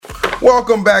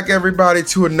Welcome back, everybody,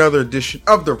 to another edition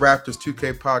of the Raptors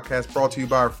 2K podcast, brought to you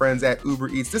by our friends at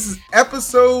UberEats. This is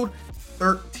episode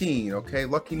 13, okay?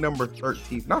 Lucky number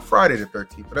 13. Not Friday the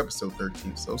 13th, but episode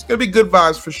 13. So it's going to be good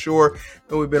vibes for sure.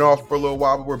 And we've been off for a little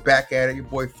while, but we're back at it. Your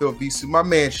boy Phil Visu. My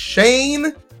man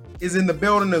Shane is in the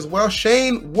building as well.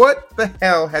 Shane, what the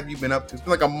hell have you been up to? It's been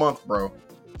like a month, bro.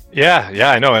 Yeah,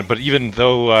 I know. But even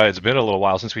though it's been a little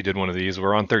while since we did one of these,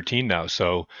 we're on 13 now.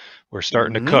 So we're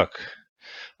starting to cook.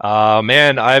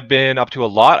 Man, I've been up to a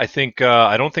lot. I think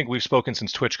I don't think we've spoken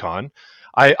since TwitchCon.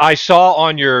 I saw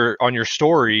on your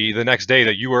story the next day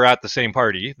that you were at the same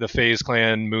party, the FaZe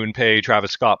Clan MoonPay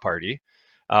Travis Scott party.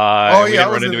 I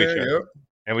was in there. Yep.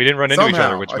 And we didn't run into each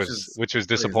other, which was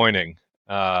disappointing.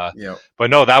 But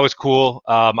no, that was cool.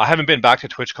 I haven't been back to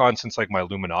TwitchCon since like my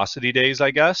Luminosity days, I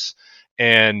guess.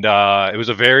 And it was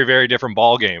a very, very different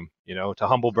ball game. You know, to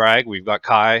humble brag, we've got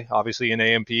Kai obviously in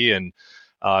AMP, and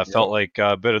felt like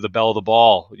a bit of the bell of the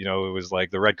ball. You know, it was like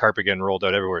the red carpet getting rolled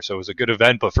out everywhere. So it was a good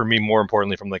event. But for me, more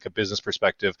importantly, from like a business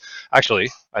perspective,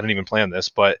 actually, I didn't even plan this,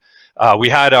 but we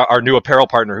had our new apparel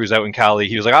partner who's out in Cali.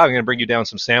 He was like, I'm going to bring you down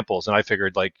some samples. And I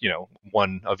figured like, you know,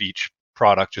 one of each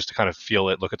product just to kind of feel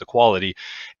it, look at the quality.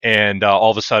 And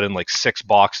all of a sudden, like 6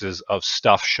 boxes of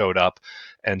stuff showed up.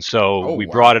 And so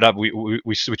brought it up. We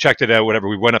checked it out. Whatever.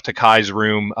 We went up to Kai's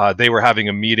room. They were having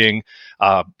a meeting.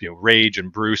 Rage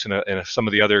and Bruce and some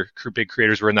of the other big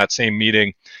creators were in that same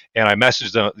meeting. And I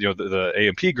messaged the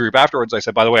AMP group afterwards. I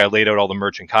said, by the way, I laid out all the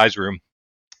merch in Kai's room.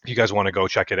 If you guys want to go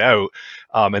check it out.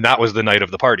 And that was the night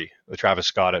of the party, the Travis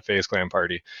Scott at FaZe Clan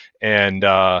party. And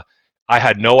I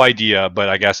had no idea, but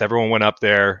I guess everyone went up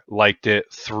there, liked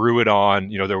it, threw it on.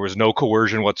 You know, there was no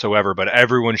coercion whatsoever, but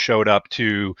everyone showed up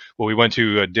to, we went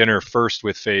to a dinner first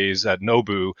with FaZe at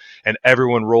Nobu, and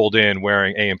everyone rolled in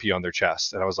wearing AMP on their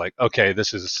chest. And I was like, okay,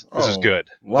 this is good.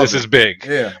 This is big.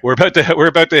 Yeah. We're about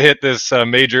to hit this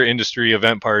major industry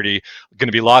event party. Going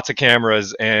to be lots of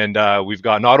cameras, and we've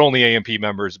got not only AMP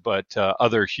members, but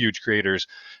other huge creators,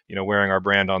 you know, wearing our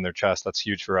brand on their chest. That's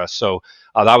huge for us. So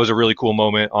that was a really cool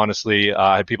moment. Honestly,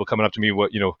 I had people coming up to me.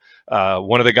 One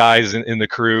of the guys in the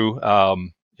crew, I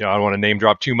don't want to name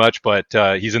drop too much, but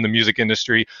he's in the music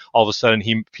industry. All of a sudden,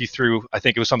 he threw, I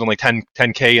think it was something like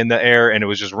 10K in the air, and it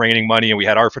was just raining money. And we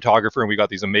had our photographer, and we got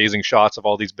these amazing shots of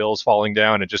all these bills falling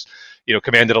down, and just, you know,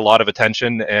 commanded a lot of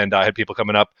attention. And I had people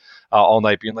coming up all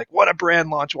night being like, what a brand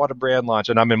launch.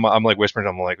 And I'm like whispering,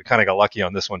 I'm like, we kind of got lucky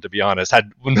on this one, to be honest.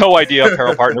 Had no idea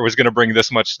apparel partner was going to bring this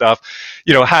much stuff.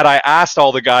 You know, had I asked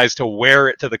all the guys to wear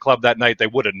it to the club that night, they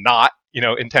would have not, you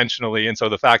know, intentionally. And so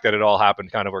the fact that it all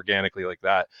happened kind of organically like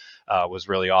that was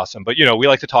really awesome. But, you know, we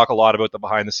like to talk a lot about the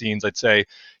behind the scenes. I'd say,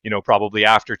 you know, probably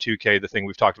after 2K, the thing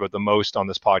we've talked about the most on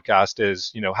this podcast is,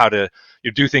 you know, how to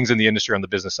do things in the industry on the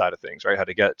business side of things, right? How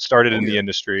to get started in the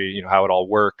industry, you know, how it all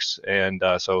works. And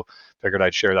so figured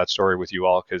I'd share that story with you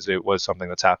all because it was something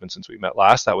that's happened since we met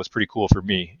last. That was pretty cool for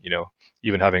me, you know,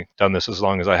 even having done this as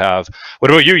long as I have. What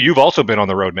about you? You've also been on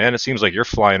the road, man. It seems like you're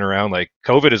flying around. Like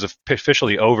COVID is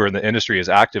officially over and the industry is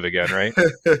active again, right?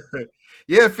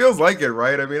 Yeah, it feels like it,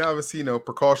 right? I mean, obviously, you know,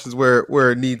 precautions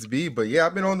where it needs be, but yeah,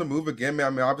 I've been on the move again, man. I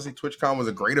mean, obviously, TwitchCon was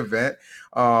a great event,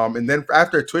 and then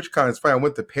after TwitchCon, it's funny, I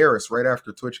went to Paris right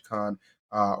after TwitchCon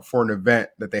for an event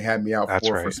that they had me out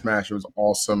for Smash. It was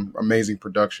awesome, amazing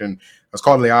production. It's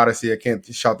called The Odyssey. I can't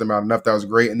shout them out enough. That was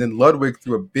great. And then Ludwig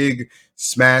threw a big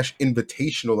Smash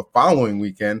invitational the following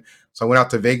weekend. So I went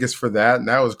out to Vegas for that, and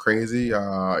that was crazy.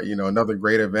 Another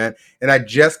great event. And I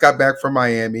just got back from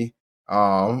Miami.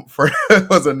 It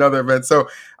was another event. So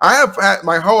I have had,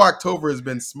 my whole October has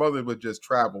been smothered with just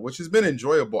travel, which has been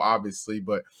enjoyable, obviously.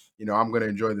 But, you know, I'm going to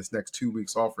enjoy this next 2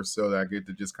 weeks off or so that I get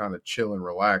to just kind of chill and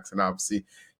relax and obviously,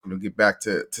 you know, get back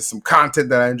to some content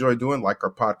that I enjoy doing, like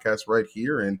our podcast right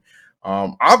here. And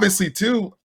obviously,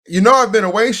 too, you know, I've been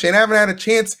away, Shane. I haven't had a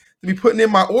chance to be putting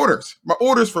in my orders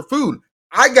for food.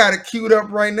 I got it queued up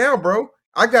right now, bro.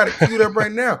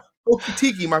 Poke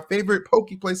Tiki, my favorite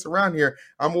poke place around here.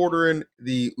 I'm ordering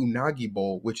the unagi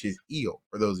bowl, which is eel,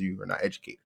 for those of you who are not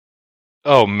educated.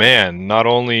 Oh, man. Not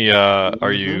only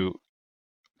are you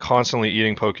constantly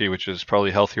eating poke, which is probably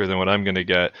healthier than what I'm going to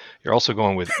get, you're also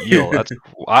going with eel. That's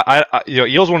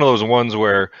eel's one of those ones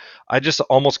where I just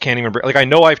almost can't even like, I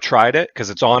know I've tried it because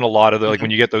it's on a lot of the, like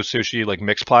when you get those sushi like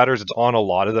mixed platters, it's on a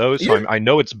lot of those. So I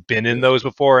know it's been in those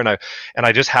before, and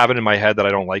I just have it in my head that I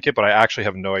don't like it, but I actually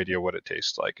have no idea what it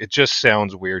tastes like. It just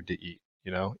sounds weird to eat,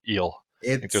 you know, eel.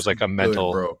 I think there's like a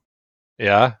mental, bro.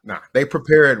 Yeah. Nah, they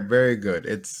prepare it very good.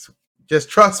 It's just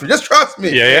trust me.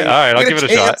 Yeah. All right, I'll give it a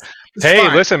shot.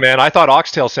 Hey, listen, man, I thought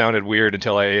oxtail sounded weird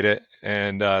until I ate it,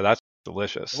 and that's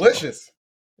delicious. Delicious. So,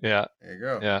 yeah. There you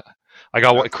go. Yeah. I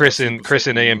got Chris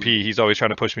in AMP. He's always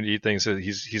trying to push me to eat things. So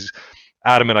he's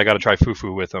adamant I got to try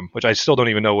fufu with him, which I still don't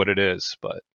even know what it is,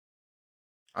 but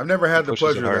I've never had the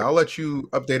pleasure of that. I'll let you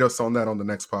update us on that on the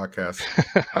next podcast.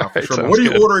 For sure. But what are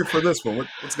you ordering for this one?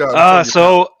 What's got?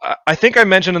 So I think I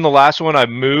mentioned in the last one I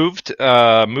moved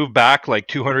back like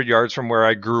 200 yards from where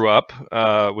I grew up,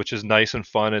 which is nice and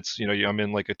fun. It's I'm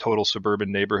in like a total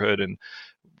suburban neighborhood, and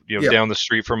down the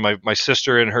street from my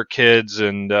sister and her kids,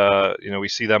 and we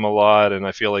see them a lot, and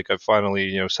I feel like I've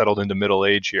finally settled into middle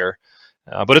age here.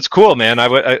 But it's cool, man.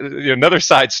 Another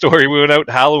side story. We went out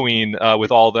Halloween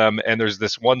with all them, and there's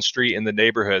this one street in the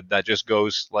neighborhood that just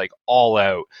goes like all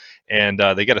out, and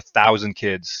they get 1,000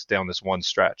 kids down this one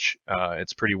stretch.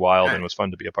 It's pretty wild, and it was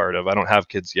fun to be a part of. I don't have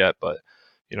kids yet, but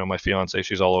my fiance,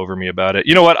 she's all over me about it.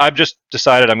 You know what? I've just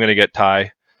decided I'm going to get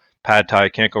pad thai.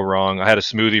 Can't go wrong. I had a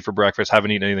smoothie for breakfast.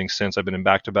 Haven't eaten anything since. I've been in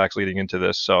back-to-backs leading into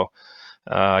this, so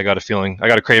I got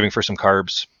a craving for some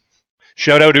carbs.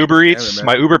 Shout out Uber Eats.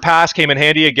 My Uber Pass came in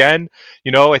handy again.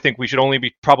 I think we should only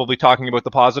be probably talking about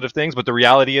the positive things, but the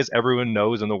reality is everyone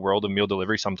knows in the world of meal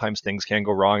delivery, sometimes things can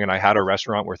go wrong. And I had a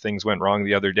restaurant where things went wrong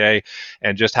the other day,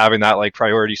 and just having that like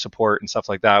priority support and stuff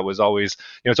like that was always,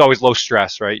 it's always low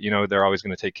stress, right? They're always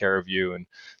going to take care of you. And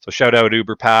so shout out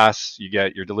Uber Pass. You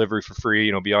get your delivery for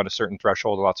free, beyond a certain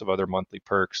threshold, lots of other monthly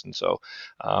perks. And so,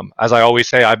 as I always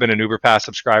say, I've been an Uber Pass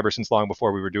subscriber since long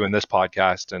before we were doing this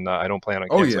podcast, and I don't plan on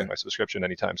canceling my subscription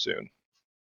anytime soon.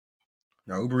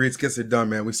 Now, Uber Eats gets it done,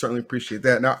 man. We certainly appreciate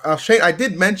that. Now, Shane, I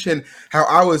did mention how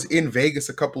I was in Vegas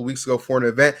a couple of weeks ago for an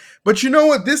event, but you know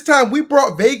what? This time we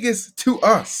brought Vegas to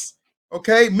us.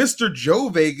 Okay, Mr. Joe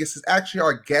Vegas is actually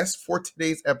our guest for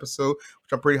today's episode,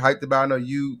 which I'm pretty hyped about. I know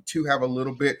you two have a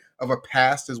little bit of a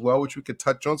past as well, which we could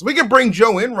touch on. So we can bring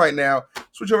Joe in right now.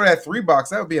 Switch over to that 3 box.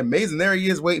 That would be amazing. There he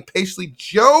is, waiting patiently.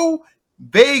 Joe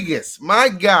Vegas, my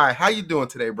guy. How you doing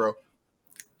today, bro?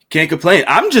 Can't complain.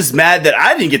 I'm just mad that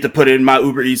I didn't get to put it in my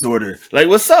Uber Eats order. Like,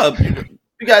 what's up?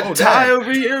 We got Thai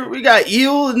over here. We got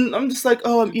eel, and I'm just like,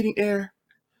 I'm eating air.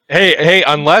 Hey,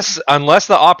 unless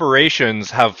the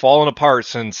operations have fallen apart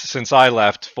since I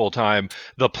left full time,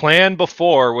 the plan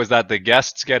before was that the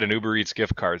guests get an Uber Eats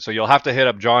gift card. So you'll have to hit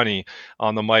up Johnny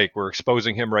on the mic. We're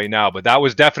exposing him right now, but that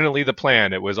was definitely the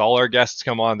plan. It was all our guests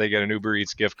come on, they get an Uber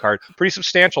Eats gift card, pretty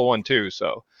substantial one too.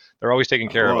 So they're always taking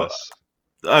care of us.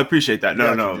 I appreciate that.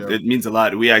 No, it means a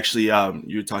lot. We actually,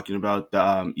 you were talking about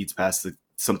Eats Pass,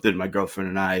 something my girlfriend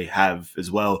and I have as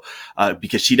well,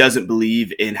 because she doesn't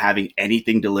believe in having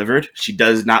anything delivered. She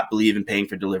does not believe in paying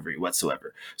for delivery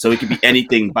whatsoever. So it could be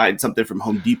anything, buying something from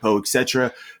Home Depot,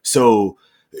 etc. So,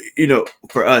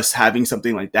 for us, having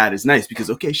something like that is nice because,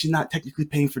 okay, she's not technically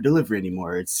paying for delivery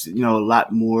anymore. It's, a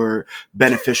lot more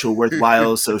beneficial,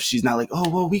 worthwhile. So she's not like, oh,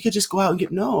 well, we could just go out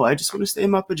and no, I just want to stay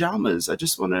in my pajamas. I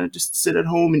just want to just sit at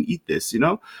home and eat this,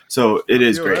 So it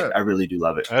is great. I really do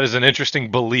love it. That is an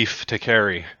interesting belief to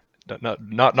carry.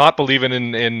 Not believing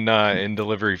in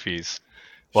delivery fees.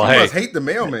 Well, she must hate the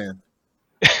mailman.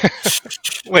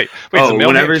 wait, does the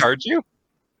mailman charge you?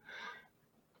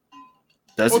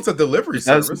 It's a delivery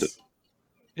service.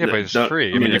 Yeah, but it's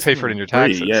free. I mean, you pay for it in your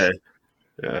taxes. Free,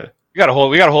 yeah. We gotta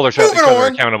hold each other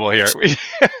accountable here.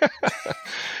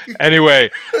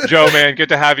 Anyway, Joe, man, good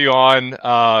to have you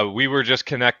on. We were just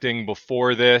connecting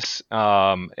before this,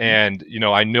 and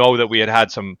I know that we had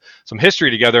some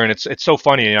history together, and it's so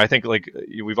funny. And I think like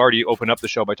we've already opened up the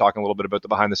show by talking a little bit about the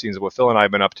behind the scenes of what Phil and I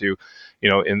have been up to,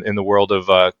 in the world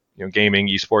of gaming,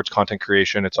 esports, content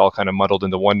creation. It's all kind of muddled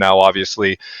into one now,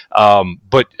 obviously.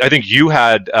 But I think you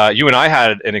and I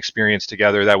had an experience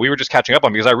together that we were just catching up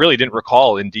on because I really didn't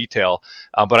recall in detail.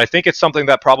 But I think it's something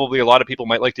that probably a lot of people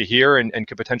might like to hear and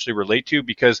could potentially relate to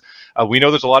because we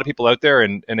know there's a lot of people out there.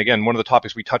 And again, one of the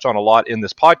topics we touch on a lot in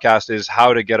this podcast is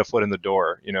how to get a foot in the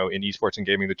door, in esports and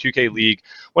gaming. The 2K League,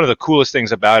 one of the coolest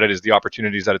things about it is the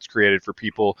opportunities that it's created for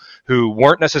people who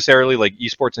weren't necessarily like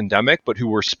esports endemic, but who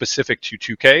were specific to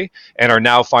 2K and are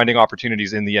now finding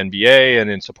opportunities in the NBA and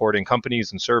in supporting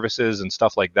companies and services and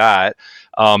stuff like that.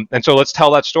 And so let's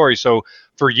tell that story. So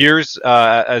for years,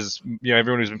 as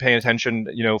everyone who's been paying attention,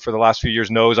 for the last few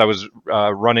years knows, I was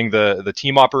running the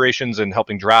team operations and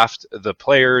helping draft the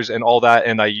players and all that.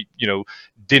 And I,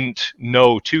 didn't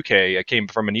know 2K. I came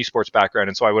from an esports background,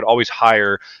 and so I would always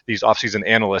hire these off-season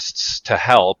analysts to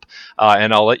help.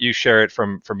 And I'll let you share it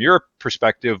from your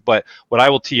perspective. But what I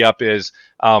will tee up is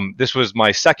this was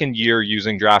my second year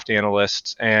using draft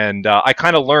analysts, and I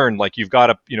kind of learned like you've got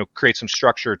to create some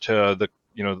structure to the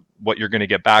what you're going to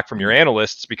get back from your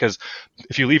analysts, because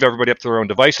if you leave everybody up to their own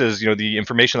devices, the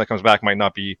information that comes back might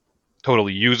not be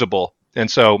totally usable. And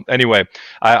so anyway,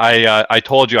 I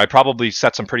told you I probably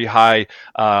set some pretty high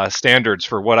standards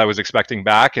for what I was expecting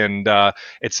back, and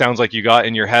it sounds like you got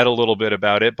in your head a little bit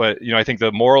about it. But I think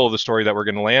the moral of the story that we're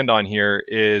going to land on here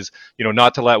is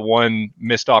not to let one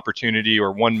missed opportunity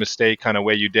or one mistake kind of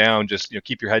weigh you down. Just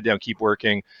keep your head down, keep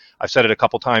working. I've said it a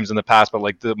couple times in the past, but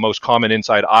like the most common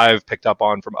insight I've picked up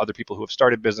on from other people who have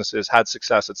started businesses, had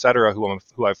success, etc.,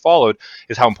 who I've followed,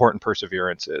 is how important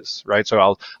perseverance is, right? So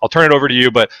I'll turn it over to you,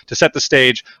 but to set the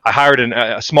stage, I hired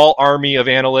a small army of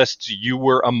analysts. You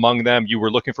were among them. You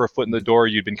were looking for a foot in the door.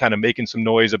 You'd been kind of making some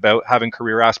noise about having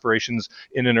career aspirations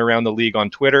in and around the league on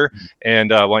Twitter.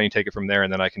 And why don't you take it from there,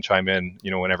 and then I can chime in,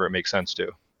 whenever it makes sense to.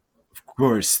 Of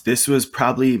course, this was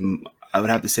probably, I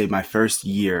would have to say, my first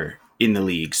year in the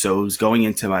league. So it was going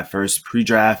into my first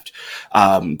pre-draft,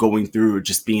 going through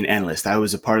just being an analyst. I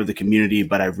was a part of the community,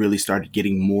 but I really started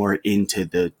getting more into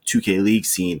the 2K league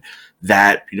scene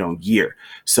that, year.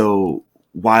 So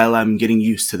while I'm getting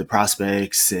used to the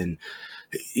prospects and,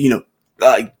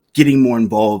 getting more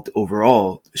involved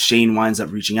overall, Shane winds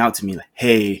up reaching out to me like,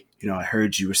 hey, I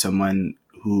heard you were someone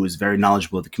who is very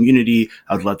knowledgeable of the community.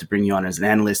 I would love to bring you on as an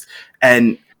analyst.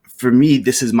 And for me,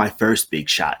 this is my first big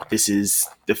shot. This is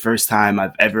the first time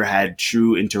I've ever had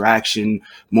true interaction,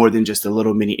 more than just a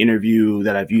little mini interview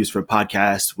that I've used for a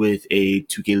podcast with a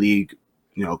 2K League,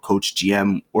 coach,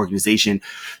 GM organization.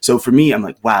 So for me, I'm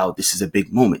like, wow, this is a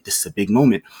big moment. This is a big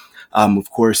moment. Of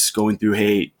course, going through,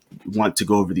 hey, you want to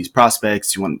go over these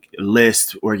prospects, you want a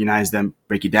list, organize them,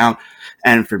 break it down.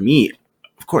 And for me,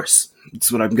 of course,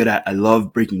 it's what I'm good at. I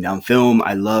love breaking down film.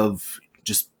 I love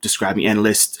just describing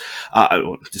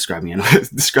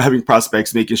describing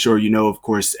prospects, making sure, of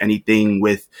course, anything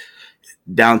with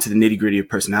down to the nitty gritty of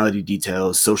personality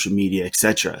details, social media,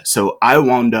 etc. So I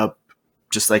wound up,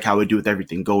 just like how I do with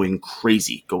everything, going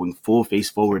crazy, going full face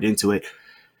forward into it.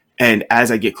 And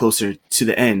as I get closer to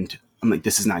the end, I'm like,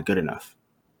 this is not good enough.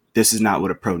 This is not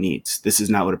what a pro needs. This is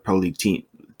not what a pro league team.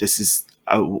 This is,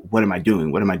 what am I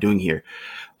doing? What am I doing here?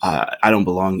 I don't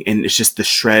belong. And it's just the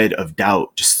shred of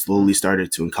doubt just slowly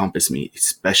started to encompass me,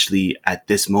 especially at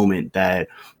this moment that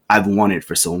I've wanted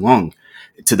for so long,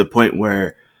 to the point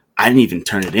where I didn't even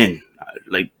turn it in.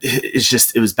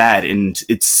 It was bad. And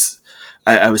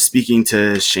I was speaking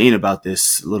to Shane about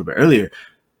this a little bit earlier.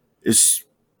 It's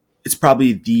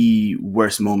probably the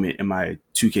worst moment in my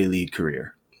 2K League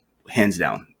career, hands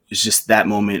down. It's just that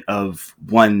moment of,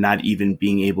 one, not even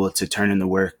being able to turn in the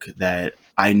work that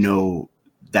I know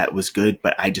that was good,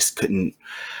 but I just couldn't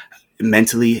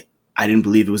mentally. I didn't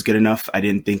believe it was good enough. I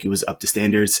didn't think it was up to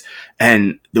standards.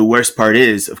 And the worst part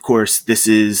is, of course, this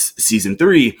is season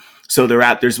 3. So the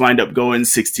Raptors wind up going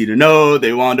 16-0.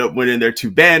 They wound up winning their 2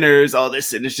 banners, all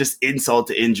this. And it's just insult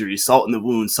to injury, salt in the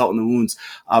wounds.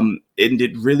 And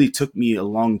it really took me a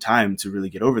long time to really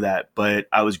get over that. But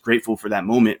I was grateful for that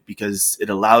moment because it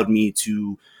allowed me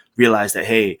to realize that,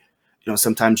 hey,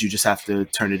 sometimes you just have to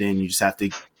turn it in. You just have to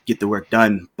get the work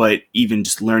done. But even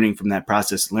just learning from that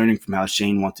process, learning from how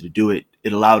Shane wanted to do it,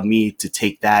 it allowed me to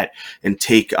take that and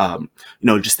take,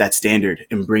 just that standard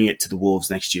and bring it to the Wolves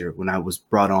next year when I was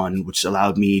brought on, which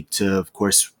allowed me to, of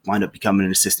course, wind up becoming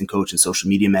an assistant coach and social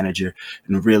media manager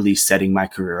and really setting my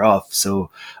career off.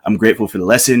 So I'm grateful for the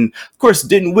lesson. Of course,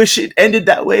 didn't wish it ended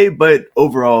that way, but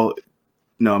overall,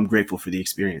 I'm grateful for the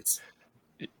experience.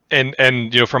 And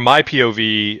from my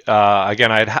POV, again,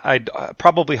 I'd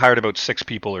probably hired about 6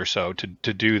 people or so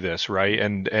to do this, right?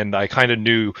 And I kind of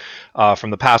knew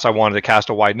from the past I wanted to cast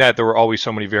a wide net. There were always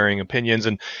so many varying opinions,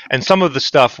 and some of the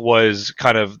stuff was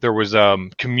kind of, there was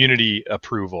community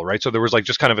approval, right? So there was like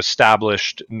just kind of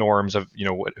established norms of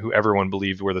who everyone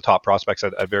believed were the top prospects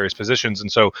at various positions,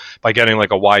 and so by getting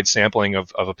like a wide sampling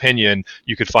of opinion,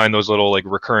 you could find those little like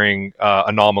recurring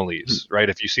anomalies, right?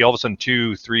 If you see all of a sudden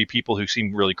 2-3 people who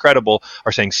seem really credible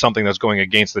are saying something that's going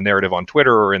against the narrative on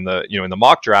Twitter or in the in the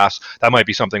mock drafts, that might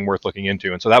be something worth looking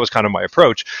into. And so that was kind of my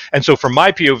approach. And so from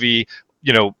my POV,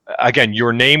 again,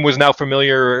 your name was now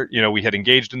familiar. We had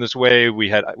engaged in this way. We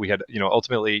had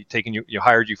ultimately taken you,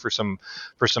 hired you for some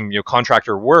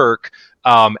contractor work.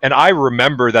 And I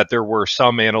remember that there were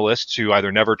some analysts who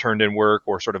either never turned in work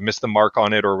or sort of missed the mark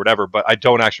on it or whatever, but I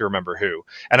don't actually remember who.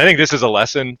 And I think this is a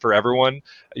lesson for everyone.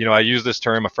 I use this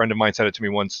term, a friend of mine said it to me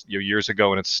once years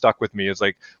ago, and it's stuck with me. It's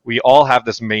like, we all have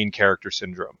this main character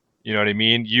syndrome. You know what I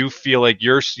mean? You feel like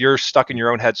you're stuck in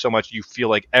your own head so much. You feel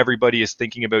like everybody is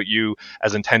thinking about you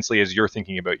as intensely as you're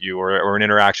thinking about you, or an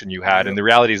interaction you had. Yep. And the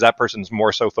reality is that person's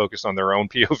more so focused on their own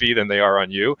POV than they are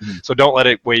on you. Mm-hmm. So don't let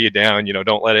it weigh you down.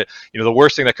 Don't let it, the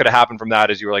worst thing that could have happened from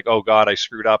that is you were like, oh God, I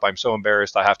screwed up. I'm so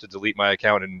embarrassed. I have to delete my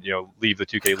account and, leave the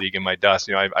 2K League in my dust.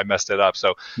 I messed it up.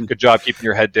 So good job keeping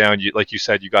your head down. Like you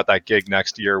said, you got that gig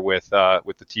next year with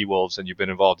the T-Wolves, and you've been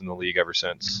involved in the league ever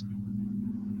since.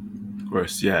 Of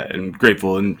course, yeah, and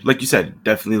grateful, and like you said,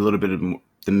 definitely a little bit of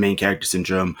the main character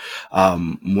syndrome,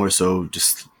 more so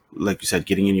just like you said,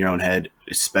 getting in your own head,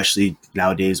 especially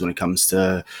nowadays when it comes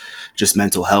to just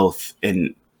mental health.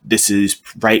 And this is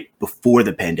right before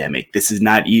the pandemic. This is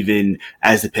not even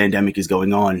as the pandemic is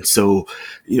going on. So,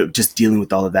 just dealing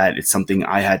with all of that, it's something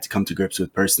I had to come to grips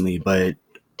with personally, but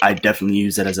I definitely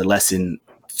use that as a lesson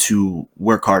to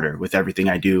work harder with everything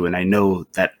I do. And I know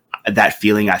that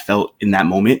feeling I felt in that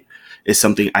moment is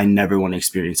something I never want to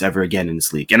experience ever again in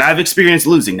this league. And I've experienced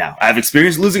losing now. I've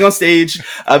experienced losing on stage.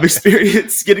 I've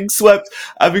experienced getting swept.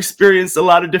 I've experienced a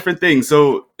lot of different things.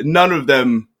 So none of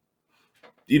them,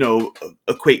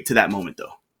 equate to that moment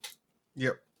though.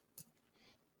 Yep.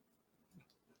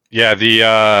 Yeah.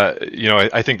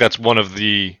 I think that's one of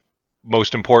the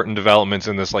most important developments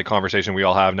in this conversation we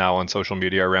all have now on social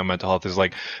media around mental health is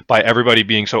by everybody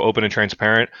being so open and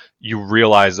transparent, you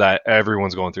realize that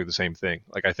everyone's going through the same thing.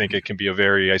 I think it can be a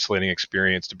very isolating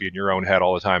experience to be in your own head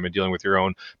all the time and dealing with your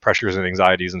own pressures and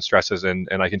anxieties and stresses. And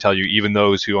I can tell you, even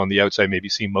those who on the outside maybe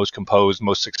seem most composed,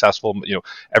 most successful,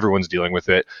 everyone's dealing with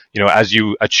it. As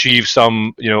you achieve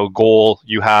some, goal,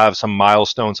 you have some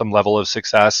milestone, some level of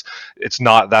success. It's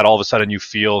not that all of a sudden you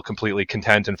feel completely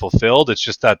content and fulfilled. It's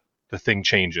just that the thing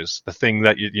changes. The thing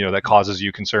that that causes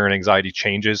you concern, anxiety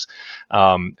changes,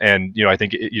 and I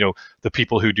think the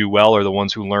people who do well are the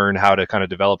ones who learn how to kind of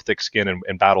develop thick skin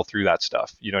and battle through that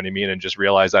stuff. You know what I mean? And just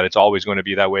realize that it's always going to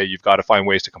be that way. You've got to find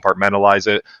ways to compartmentalize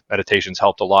it. Meditation's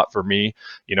helped a lot for me.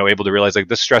 Able to realize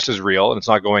this stress is real and it's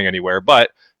not going anywhere,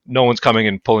 but no one's coming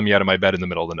and pulling me out of my bed in the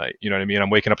middle of the night. You know what I mean?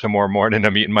 I'm waking up tomorrow morning,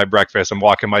 I'm eating my breakfast, I'm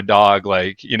walking my dog.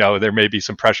 There may be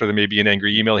some pressure, there may be an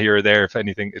angry email here or there,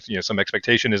 if some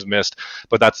expectation is missed,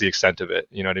 but that's the extent of it.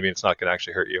 You know what I mean? It's not going to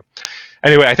actually hurt you.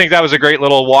 Anyway, I think that was a great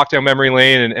little walk down memory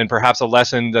lane and perhaps a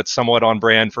lesson that's somewhat on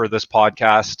brand for this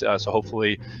podcast. So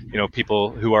hopefully,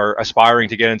 people who are aspiring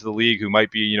to get into the league, who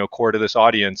might be, core to this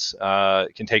audience,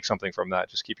 can take something from that.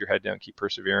 Just keep your head down, keep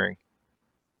persevering.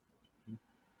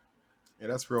 Yeah,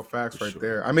 that's real facts right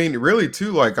there. I mean, really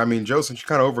too, Joe, since you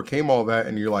kind of overcame all that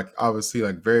and you're obviously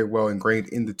very well ingrained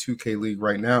in the 2K League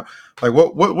right now,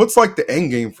 what's the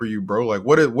end game for you, bro?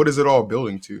 What is it all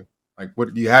building to?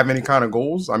 What do you have any kind of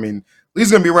goals? I mean, League's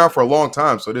gonna be around for a long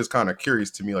time, so it is kind of curious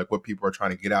to me what people are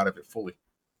trying to get out of it fully.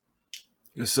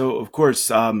 So of course,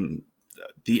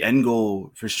 the end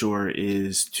goal for sure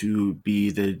is to be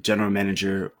the general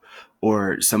manager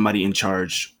or somebody in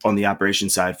charge on the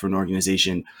operations side for an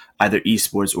organization, either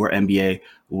esports or NBA,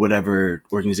 whatever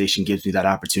organization gives me that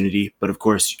opportunity. But of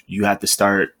course, you have to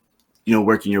start,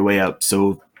 working your way up.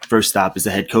 So first stop is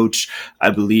the head coach. I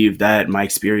believe that my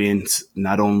experience,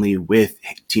 not only with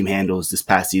team handles this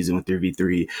past season with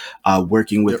 3v3,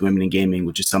 working with women in gaming,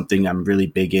 which is something I'm really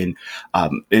big in,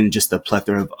 and just a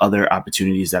plethora of other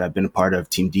opportunities that I've been a part of,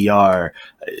 Team DR,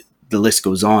 the list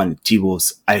goes on,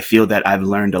 T-Wolves. I feel that I've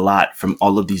learned a lot from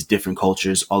all of these different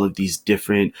cultures, all of these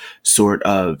different sort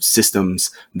of systems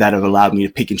that have allowed me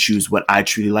to pick and choose what I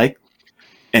truly like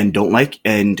and don't like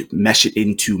and mesh it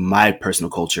into my personal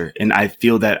culture. And I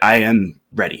feel that I am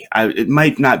ready. It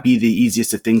might not be the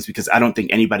easiest of things because I don't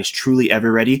think anybody's truly ever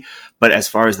ready. But as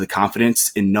far as the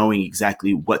confidence in knowing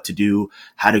exactly what to do,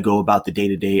 how to go about the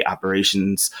day-to-day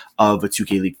operations of a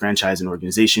 2K League franchise and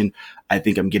organization, I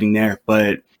think I'm getting there.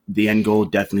 But the end goal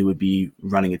definitely would be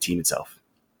running a team itself.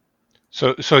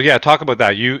 So yeah, talk about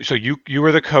that. You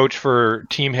were the coach for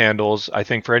team handles. I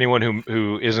think for anyone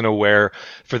who isn't aware,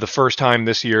 for the first time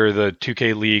this year, the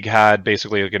 2K League had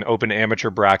basically an open amateur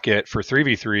bracket for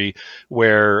 3v3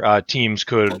 where teams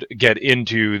could get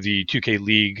into the 2K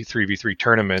League 3v3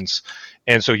 tournaments.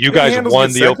 And so you guys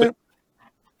won the open.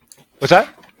 What's that?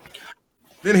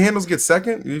 Didn't handles get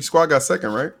second? Your squad got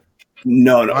second, right?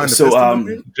 No. So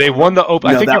they won the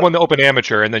open. I think you won the open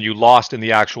amateur, and then you lost in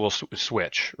the actual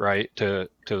switch, right, to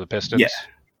the Pistons.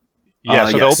 Yeah.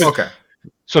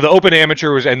 So the open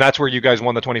amateur was, and that's where you guys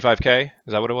won the 25K. Is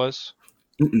that what it was?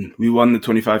 We won the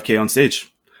 25K on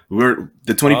stage. The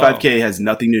 25K has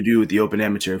nothing to do with the open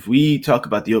amateur. If we talk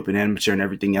about the open amateur and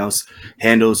everything else,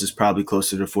 handles is probably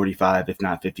closer to 45, if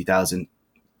not 50,000.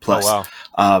 plus. Oh,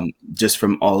 wow. Just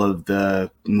from all of the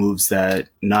moves that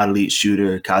Not Elite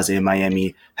Shooter, Kaze, and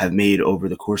Miami have made over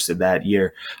the course of that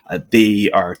year. They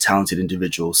are talented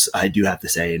individuals, I do have to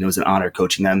say, and it was an honor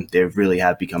coaching them. They really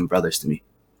have become brothers to me.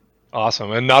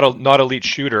 Awesome. And not elite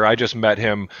shooter. I just met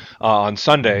him on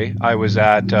Sunday. I was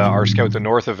at our Scout the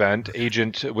North event.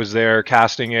 Agent was there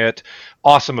casting it.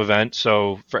 Awesome event.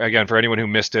 So for anyone who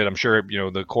missed it, I'm sure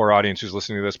the core audience who's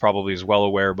listening to this probably is well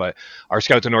aware. But our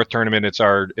Scout the North tournament, it's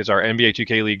our NBA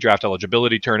 2K League draft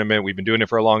eligibility tournament. We've been doing it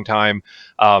for a long time.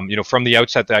 From the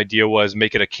outset, the idea was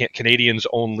make it a Canadians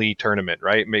only tournament,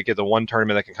 right? Make it the one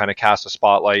tournament that can kind of cast a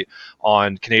spotlight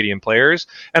on Canadian players.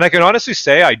 And I can honestly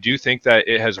say I do think that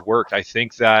it has worked. I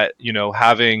think that,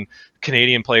 having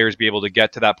Canadian players be able to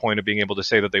get to that point of being able to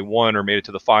say that they won or made it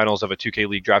to the finals of a 2K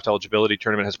League draft eligibility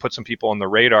tournament has put some people on the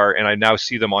radar, and I now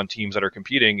see them on teams that are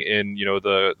competing in,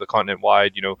 the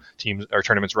continent-wide, teams or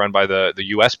tournaments run by the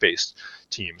US-based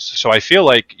teams. So I feel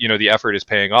like, the effort is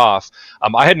paying off.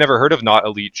 I had never heard of Not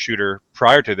Elite Shooter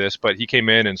prior to this, but he came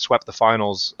in and swept the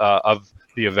finals of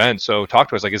the event. So talk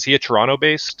to us. Like, is he a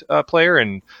Toronto-based player,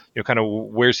 and kind of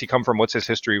where's he come from? What's his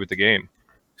history with the game?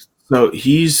 So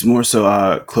he's more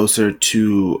so closer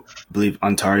to, I believe,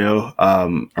 Ontario,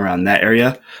 around that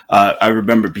area. I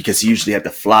remember because he usually had to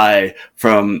fly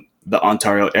from the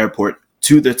Ontario airport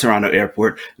to the Toronto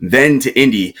airport, then to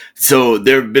Indy. So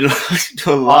there have been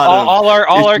a lot of all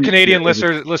our Canadian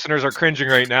listeners are cringing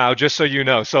right now. Just so you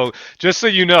know, so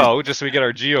we get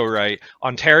our geo right.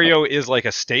 Ontario is like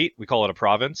a state. We call it a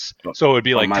province. So it would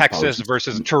be like Texas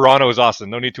versus Toronto is Austin.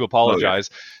 No need to apologize.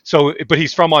 So, but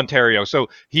he's from Ontario. So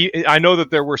I know that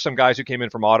there were some guys who came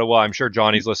in from Ottawa. I'm sure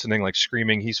Johnny's listening, like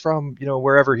screaming. He's from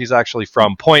wherever he's actually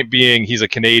from. Point being, he's a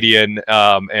Canadian,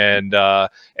 and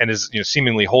is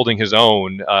seemingly holding his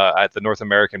own at the North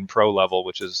American pro level,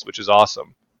 which is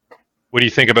awesome. What do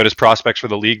you think about his prospects for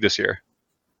the league this year?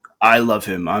 I love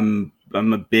him. I'm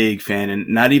a big fan, and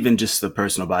not even just the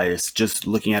personal bias, just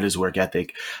looking at his work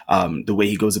ethic, the way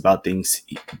he goes about things,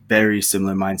 very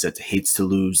similar mindset, hates to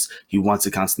lose. He wants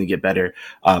to constantly get better.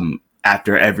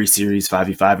 After every series,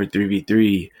 5v5 or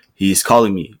 3v3, he's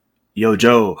calling me, "Yo,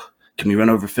 Joe, can we run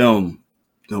over film?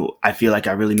 I feel like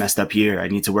I really messed up here. I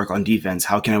need to work on defense.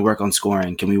 How can I work on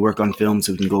scoring? Can we work on film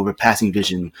so we can go over passing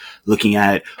vision, looking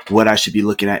at what I should be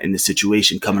looking at in the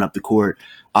situation coming up the court,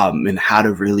 and how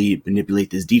to really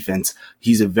manipulate this defense?"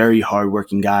 He's a very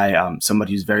hardworking guy,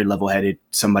 somebody who's very level-headed,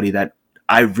 somebody that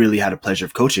I really had a pleasure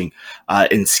of coaching.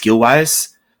 And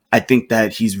skill-wise, I think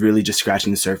that he's really just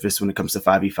scratching the surface when it comes to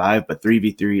 5v5, but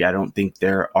 3v3, I don't think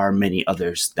there are many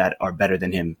others that are better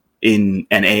than him in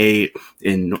NA,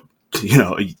 in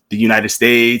the United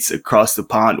States, across the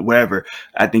pond, wherever.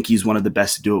 I think he's one of the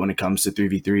best to do it when it comes to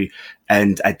 3v3.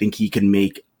 And I think he can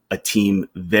make a team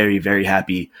very, very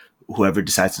happy, whoever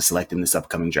decides to select him this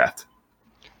upcoming draft.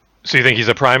 So you think he's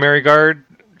a primary guard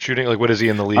shooting? Like, what is he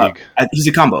in the league? He's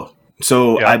a combo.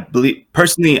 So yeah.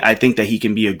 I think that he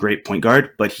can be a great point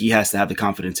guard, but he has to have the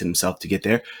confidence in himself to get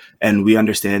there. And we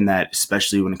understand that,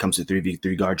 especially when it comes to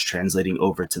 3v3 guards translating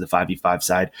over to the 5v5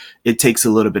 side, it takes a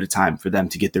little bit of time for them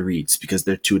to get the reads because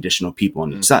there are two additional people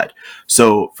on each side.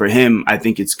 So for him, I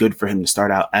think it's good for him to start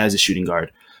out as a shooting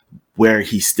guard, where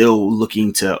he's still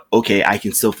looking to, okay, I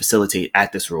can still facilitate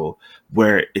at this role,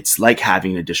 where it's like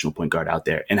having an additional point guard out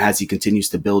there. And as he continues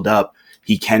to build up,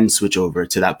 he can switch over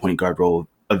to that point guard role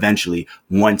eventually,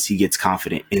 once he gets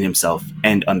confident in himself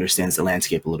and understands the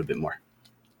landscape a little bit more.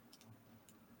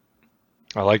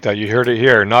 I like that. You heard it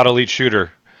here. Not Elite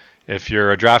Shooter. If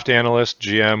you're a draft analyst,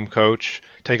 GM, coach,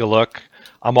 take a look.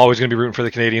 I'm always going to be rooting for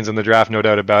the Canadians in the draft, no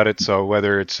doubt about it. So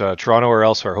whether it's Toronto or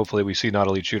elsewhere, hopefully we see Not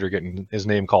Elite Shooter getting his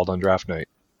name called on draft night.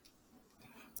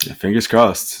 Yeah, fingers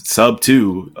crossed. Sub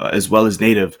 2, as well as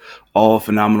Native, all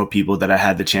phenomenal people that I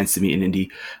had the chance to meet in Indy.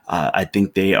 I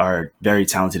think they are very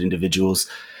talented individuals.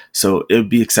 So it would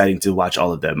be exciting to watch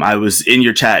all of them. I was in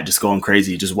your chat just going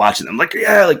crazy, just watching them. Like,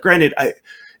 yeah, like granted,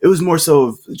 it was more so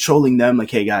of trolling them.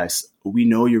 Like, hey guys, we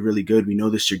know you're really good. We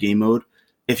know this is your game mode.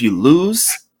 If you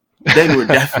lose, then we're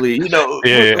definitely,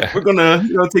 we're gonna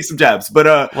take some jabs.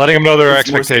 But letting them know their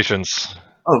expectations.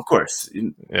 Oh, of course. Yeah.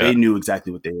 They knew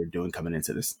exactly what they were doing coming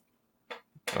into this.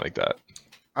 I like that.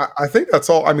 I think that's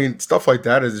all. I mean, stuff like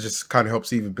that is just kind of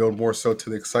helps even build more so to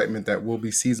the excitement that will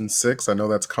be season 6. I know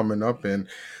that's coming up, and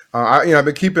I've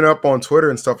been keeping up on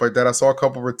Twitter and stuff like that. I saw a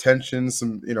couple retentions,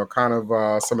 some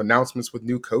some announcements with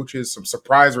new coaches, some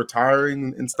surprise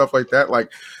retiring and stuff like that.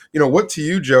 Like, what to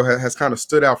you, Joe, has kind of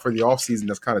stood out for the offseason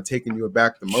that's kind of taken you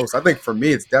aback the most? I think for me,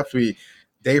 it's definitely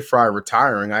Dave Fry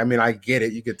retiring, I mean, I get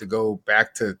it. You get to go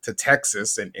back to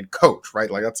Texas and coach, right?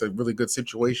 Like, that's a really good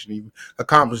situation. You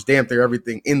accomplished damn near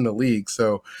everything in the league.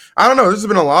 So I don't know. This has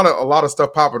been a lot of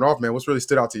stuff popping off, man. What's really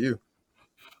stood out to you?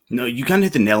 No, you kind of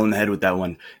hit the nail on the head with that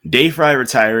one. Dave Fry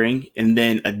retiring, and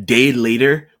then a day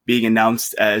later being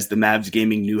announced as the Mavs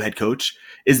Gaming new head coach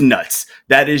is nuts.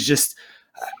 That is just,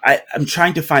 I'm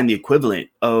trying to find the equivalent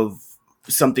of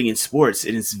something in sports,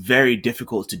 and it's very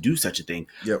difficult to do such a thing.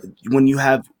 Yep. When you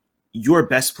have your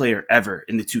best player ever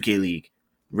in the 2K League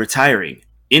retiring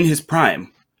in his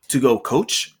prime to go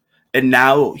coach, and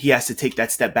now he has to take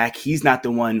that step back. He's not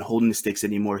the one holding the sticks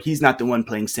anymore. He's not the one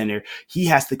playing center. He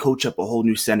has to coach up a whole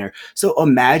new center. So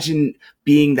imagine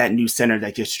being that new center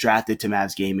that gets drafted to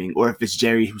Mavs Gaming, or if it's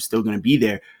Jerry who's still going to be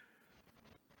there.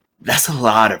 That's a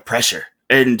lot of pressure.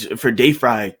 And for Dave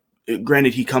Fry,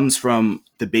 granted, he comes from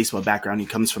the baseball background. He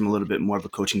comes from a little bit more of a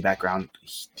coaching background.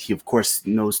 He of course,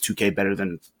 knows 2K better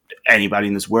than anybody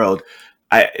in this world.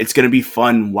 It's going to be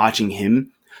fun watching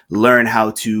him learn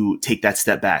how to take that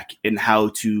step back and how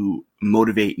to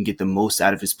motivate and get the most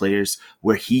out of his players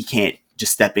where he can't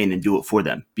just step in and do it for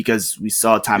them. Because we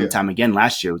saw time and time again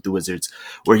last year with the Wizards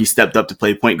where he stepped up to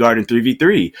play point guard in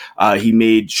 3v3. He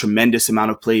made tremendous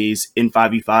amount of plays in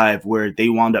 5v5 where they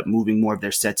wound up moving more of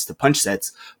their sets to punch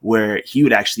sets, where he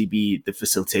would actually be the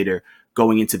facilitator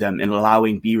going into them and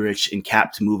allowing B-Rich and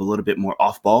Cap to move a little bit more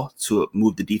off ball to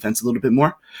move the defense a little bit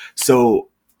more. So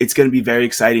it's going to be very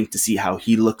exciting to see how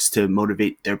he looks to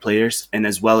motivate their players, and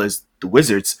as well as the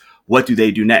Wizards, what do they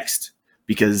do next?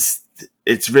 Because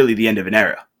it's really the end of an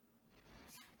era.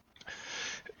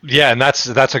 Yeah, and that's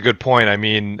a good point. I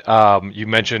mean, you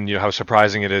mentioned how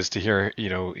surprising it is to hear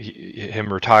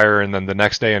him retire and then the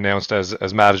next day announced as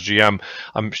Mavs GM.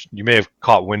 You may have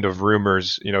caught wind of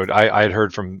rumors. I had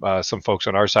heard from some folks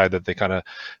on our side that they kind of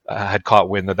had caught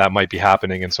wind that might be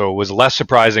happening, and so it was less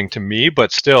surprising to me.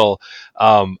 But still,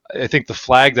 I think the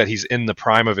flag that he's in the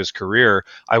prime of his career.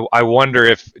 I wonder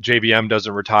if JBM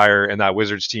doesn't retire and that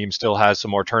Wizards team still has some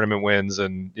more tournament wins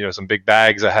and some big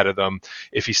bags ahead of them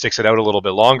if he sticks it out a little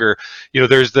bit longer.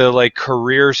 There's the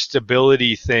career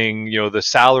stability thing, the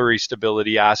salary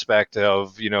stability aspect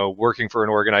of, working for an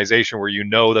organization where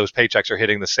those paychecks are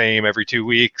hitting the same every 2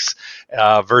 weeks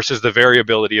versus the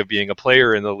variability of being a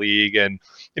player in the league. And,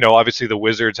 obviously the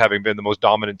Wizards having been the most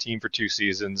dominant team for 2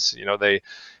 seasons,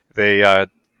 they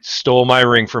stole my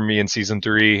ring from me in season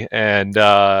 3 and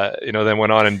then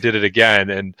went on and did it again.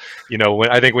 And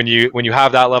I think when you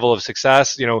have that level of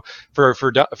success,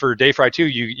 for Dave Fry too,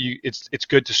 it's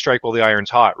good to strike while the iron's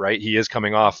hot, right? He is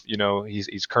coming off,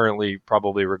 he's currently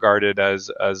probably regarded as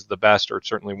the best, or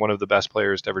certainly one of the best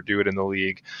players to ever do it in the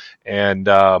league. And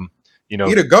he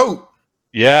the GOAT.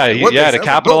 Yeah, to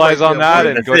capitalize on that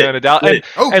and go down to Dallas.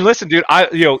 And listen, dude,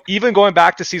 even going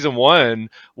back to season 1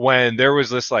 when there was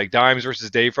this Dimes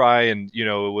versus Dave Fry and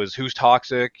it was who's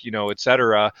toxic,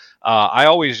 etc. I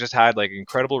always just had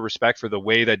incredible respect for the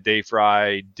way that Dave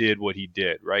Fry did what he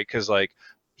did, right? Because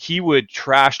he would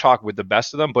trash talk with the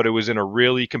best of them, but it was in a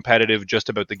really competitive, just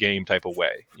about the game type of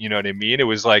way. You know what I mean? It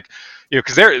was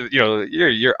because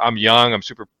I'm young, I'm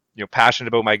super passionate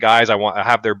about my guys. I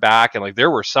have their back. And there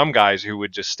were some guys who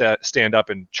would just stand up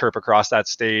and chirp across that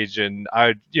stage. And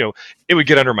it would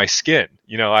get under my skin.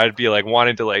 I'd be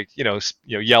wanting to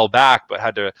yell back, but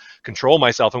had to control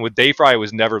myself. And with Dave Fry, it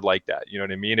was never like that. You know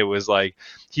what I mean? It was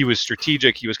he was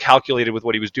strategic. He was calculated with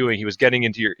what he was doing. He was getting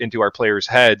into our players'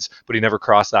 heads, but he never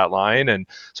crossed that line. And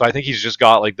so I think he's just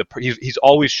got he's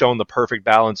always shown the perfect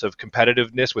balance of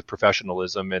competitiveness with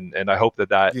professionalism. And I hope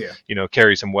that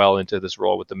carries him well into this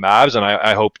role with the Mavs. And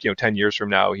I hope 10 years from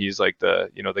now he's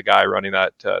the guy running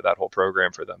that whole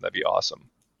program for them. That'd be awesome.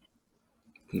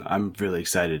 I'm really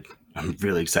excited. I'm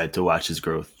really excited to watch his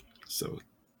growth. So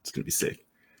it's gonna be sick.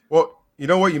 Well, you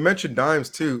know what? You mentioned Dimes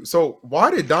too. So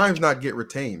why did Dimes not get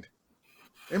retained?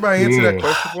 Anybody answer that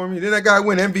question for me? Did that guy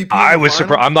win MVP? I was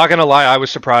surprised. I'm not gonna lie. I was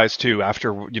surprised too.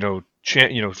 After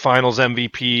finals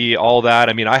MVP, all that.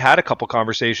 I mean, I had a couple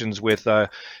conversations with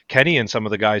Kenny and some of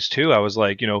the guys too. I was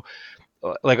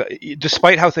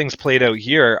despite how things played out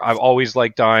here, I've always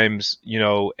liked Dimes,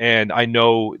 and I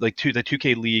know the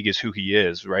 2K League is who he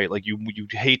is, right? You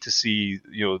hate to see,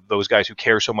 those guys who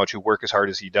care so much, who work as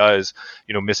hard as he does,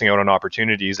 missing out on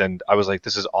opportunities. And I was like,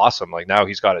 this is awesome. Now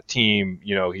he's got a team,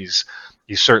 he's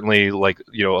certainly a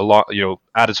lot,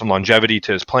 added some longevity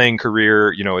to his playing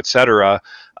career, etc.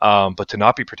 But to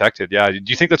not be protected, do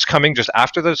you think that's coming just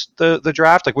after the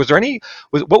draft? Like,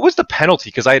 what was the penalty?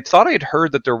 Because I thought I had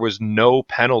heard that there was no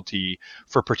penalty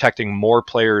for protecting more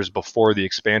players before the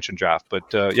expansion draft.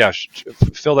 But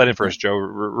fill that in for us, Joe.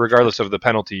 Regardless of the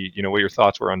penalty, what your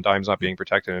thoughts were on Dimes not being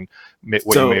protected and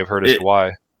what you may have heard as to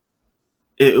why.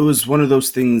 It was one of those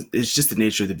things. It's just the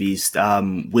nature of the beast.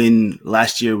 When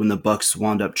last year, when the Bucks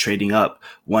wound up trading up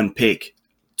one pick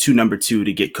to number 2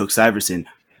 to get Cooks Iverson,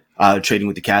 trading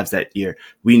with the Cavs that year,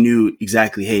 we knew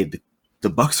exactly, hey, the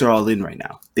Bucks are all in right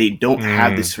now. They don't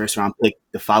have this first round pick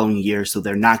the following year, so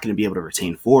they're not going to be able to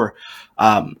retain 4.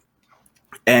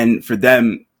 And for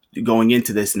them going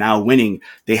into this now winning,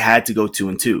 they had to go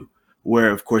 2-2, where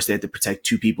of course they had to protect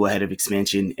 2 people ahead of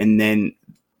expansion, and then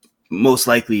most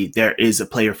likely there is a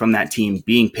player from that team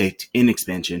being picked in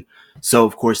expansion. So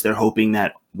of course they're hoping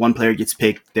that one player gets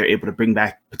picked, they're able to bring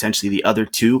back potentially the other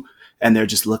 2, and they're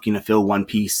just looking to fill one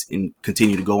piece and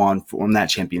continue to go on from that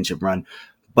championship run.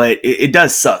 But it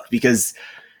does suck because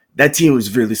that team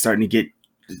was really starting to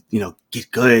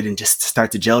get good and just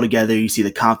start to gel together. You see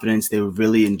the confidence. They were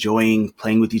really enjoying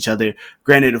playing with each other.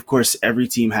 Granted, of course, every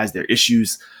team has their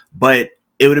issues, but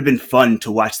it would have been fun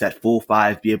to watch that full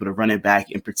 5 be able to run it back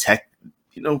and protect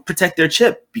their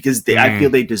chip, because I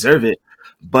feel they deserve it.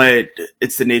 But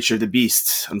it's the nature of the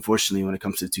beast, unfortunately, when it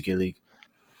comes to the 2K League.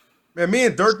 Man, me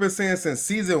and Dirk been saying since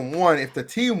season 1, if the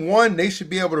team won, they should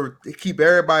be able to keep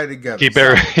everybody together.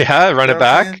 Run it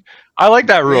back. I like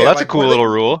that rule. That's a cool little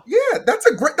rule. Yeah, that's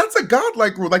a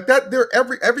godlike rule. Like that, they're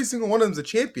every single one of them is a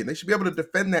champion. They should be able to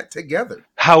defend that together.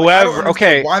 However,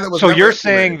 okay, so you're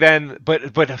saying then,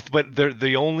 but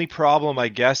the only problem, I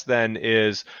guess, then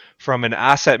is from an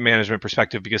asset management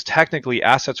perspective, because technically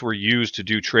assets were used to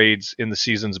do trades in the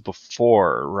seasons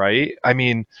before, right? I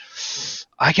mean,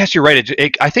 I guess you're right.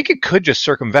 I think it could just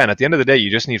circumvent. At the end of the day, you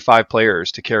just need 5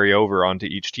 players to carry over onto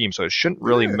each team, so it shouldn't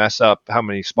really mess up how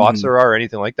many spots there are or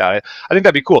anything like that. I think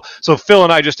that'd be cool. So Phil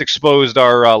and I just exposed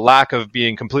our lack of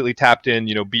being completely tapped in,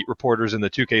 beat reporters in the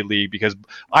 2K League, because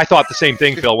I thought the same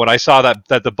thing, Phil, when I saw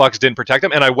that the Bucks didn't protect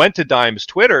him, and I went to Dime's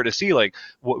Twitter to see like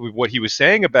what he was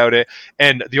saying about it,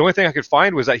 and the only thing I could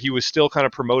find was that he was still kind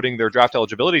of promoting their draft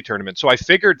eligibility tournament. So I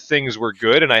figured things were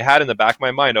good, and I had in the back of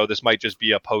my mind, this might just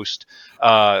be a post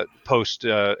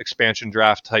expansion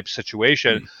draft type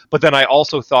situation. But then I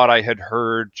also thought I had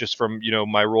heard just from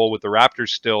my role with the Raptors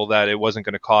still that it wasn't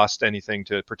going to cost anything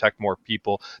to protect more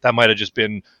people. That might have just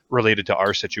been related to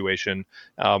our situation.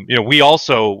 We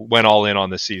also went all in on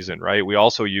this season, right? We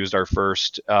also used our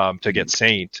first to get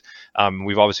Saint.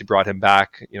 We've obviously brought him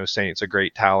back. Saint's a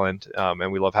great talent,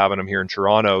 and we love having him here in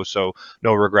Toronto, so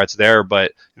no regrets there.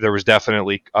 But there was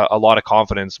definitely a lot of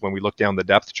confidence when we looked down the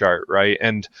depth chart, right?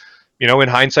 And in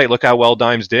hindsight, look how well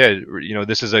Dimes did.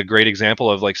 This is a great example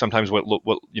of like sometimes what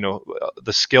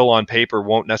the skill on paper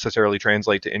won't necessarily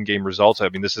translate to in-game results. I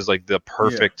mean, this is like the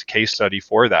perfect case study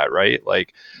for that, right?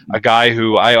 Like a guy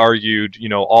who I argued,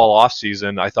 all off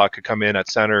season, I thought could come in at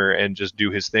center and just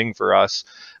do his thing for us.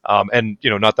 And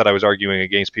not that I was arguing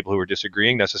against people who were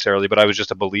disagreeing necessarily, but I was just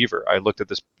a believer. I looked at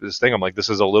this thing. I'm like, this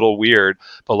is a little weird,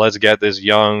 but let's get this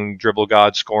young dribble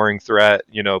god scoring threat,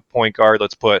 point guard.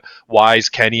 Let's put Wise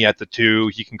Kenny at the 2.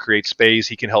 He can create space.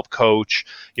 He can help coach.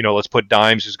 Let's put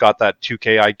Dimes, who's got that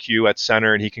 2K IQ at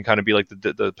center, and he can kind of be like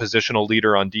the positional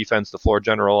leader on defense, the floor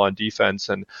general on defense.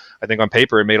 And I think on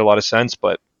paper it made a lot of sense,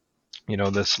 but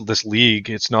this league,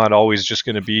 it's not always just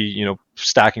going to be,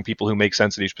 stacking people who make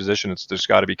sense at each position. There's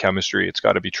got to be chemistry. It's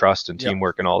got to be trust and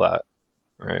teamwork and all that.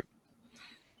 Right.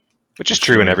 Which is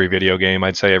true in every video game.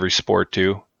 I'd say every sport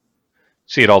too.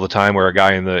 See it all the time where a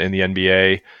guy in the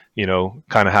NBA,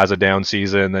 kind of has a down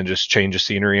season, then just changes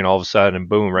scenery, and all of a sudden,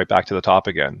 boom, right back to the top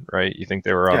again. Right. You think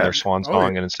they were on their swan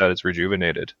song, and instead it's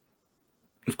rejuvenated.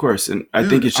 Of course. And I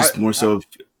think it's just more so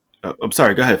I'm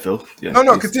sorry. Go ahead, Phil. Yeah,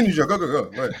 no, continue, Joe. Go.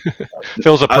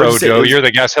 Phil's a pro, Joe. You're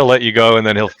the guest. He'll let you go, and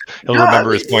then he'll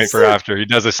remember his point for after. He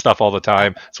does this stuff all the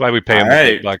time. That's why we pay him.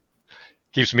 Right. Like,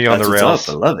 keeps me on the rails.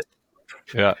 I love it.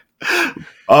 Yeah.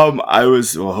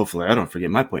 Hopefully I don't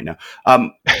forget my point now.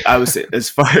 I was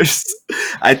as far as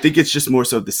I think it's just more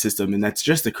so the system, and that's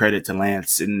just a credit to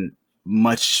Lance and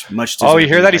much. Oh, you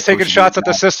hear that? He's taking shots at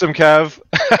the system, Kev.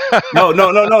 No,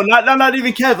 not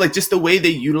even Kev. Like just the way they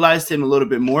utilized him a little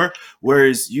bit more.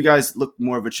 Whereas you guys look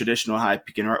more of a traditional high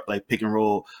pick and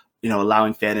roll,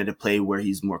 allowing Fanta to play where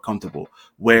he's more comfortable.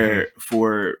 Where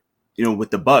for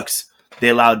with the Bucks, they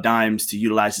allowed Dimes to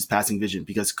utilize his passing vision,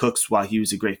 because Cooks, while he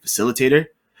was a great facilitator,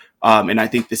 and I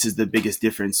think this is the biggest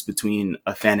difference between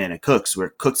a Fanta and a Cooks, where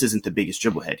Cooks isn't the biggest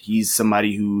dribble head. He's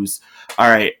somebody who's,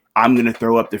 all right, I'm going to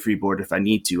throw up the free board if I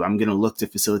need to. I'm going to look to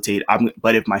facilitate.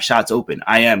 But if my shot's open,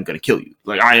 I am going to kill you.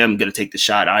 Like, I am going to take the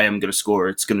shot. I am going to score.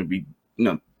 It's going to be,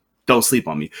 don't sleep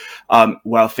on me.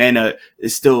 While Fana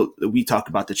is still, we talk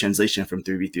about the translation from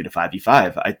 3v3 to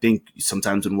 5v5. I think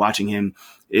sometimes when watching him,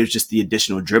 it was just the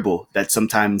additional dribble that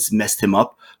sometimes messed him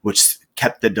up, which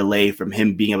kept the delay from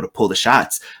him being able to pull the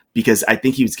shots, because I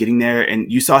think he was getting there,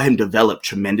 and you saw him develop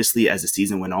tremendously as the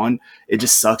season went on. It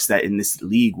just sucks that in this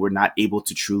league, we're not able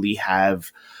to truly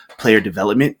have player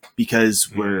development because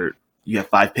you have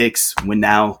 5 picks. When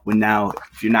now,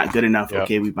 if you're not good enough,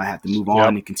 okay, we might have to move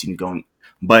on and continue going.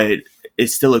 But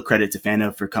it's still a credit to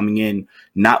Fana for coming in,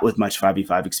 not with much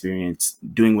 5v5 experience,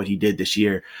 doing what he did this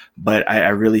year. But I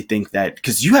really think that,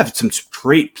 because you have some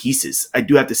great pieces, I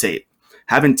do have to say,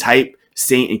 having Type,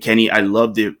 Saint, and Kenny, I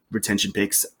love the retention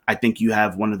picks. I think you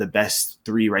have one of the best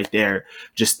 3 right there,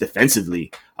 just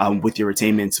defensively, with your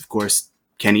retainments. Of course,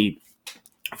 Kenny,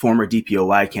 former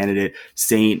DPOY candidate,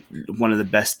 Saint, one of the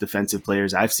best defensive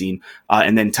players I've seen.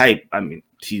 And then Type, I mean,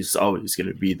 he's always going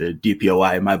to be the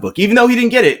DPOY in my book, even though he didn't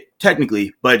get it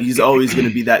technically, but he's always going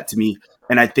to be that to me.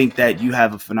 And I think that you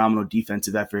have a phenomenal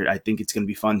defensive effort. I think it's going to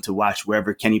be fun to watch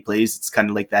wherever Kenny plays. It's kind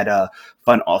of like that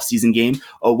fun off-season game.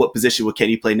 Oh, what position will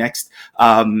Kenny play next?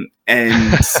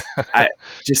 And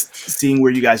just seeing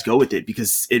where you guys go with it,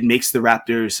 because it makes the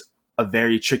Raptors a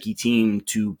very tricky team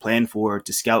to plan for,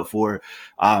 to scout for,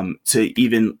 to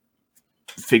even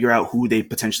figure out who they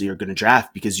potentially are going to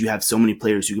draft, because you have so many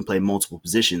players who can play multiple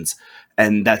positions.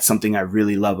 And that's something I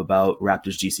really love about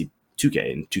Raptors GC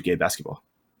 2K and 2K basketball.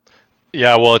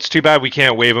 Yeah, well, it's too bad we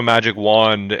can't wave a magic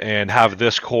wand and have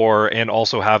this core and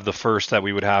also have the first that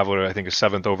we would have, what I think is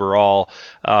 7th overall,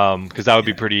 because that would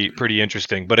be pretty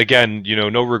interesting. But again,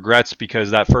 no regrets,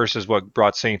 because that first is what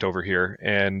brought Saint over here,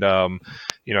 and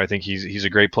I think he's a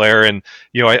great player, and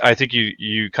I think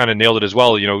you kind of nailed it as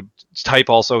well. Type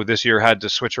also this year had to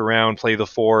switch around, play the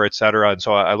 4, etc., and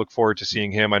so I look forward to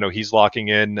seeing him. I know he's locking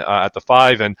in at the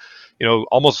 5, and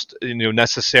almost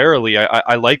necessarily,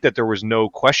 I like that there was no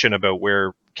question about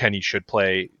where Kenny should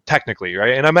play technically,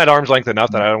 right? And I'm at arm's length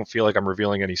enough that I don't feel like I'm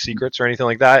revealing any secrets or anything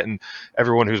like that. And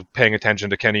everyone who's paying attention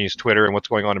to Kenny's Twitter and what's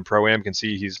going on in Pro-Am can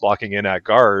see he's locking in at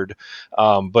guard.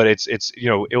 But it's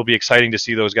it'll be exciting to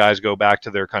see those guys go back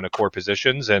to their kind of core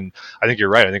positions. And I think you're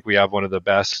right. I think we have one of the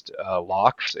best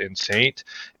locks in Saint.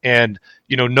 And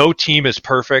no team is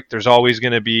perfect. There's always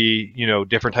going to be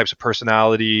different types of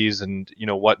personalities and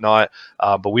whatnot.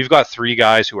 But we've got 3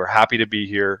 guys who are happy to be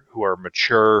here, who are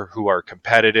mature, who are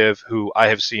competitive, who I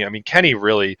have seen. I mean,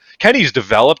 Kenny's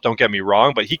developed, don't get me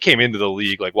wrong, but he came into the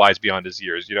league like wise beyond his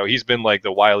years. He's been like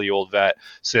the wily old vet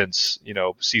since,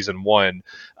 season 1.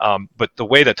 But the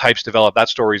way that Type's developed, that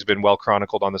story's been well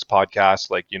chronicled on this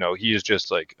podcast. Like, he is just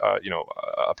like,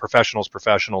 a professional's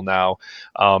professional now.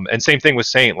 And same thing with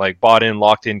Saint, like bought in,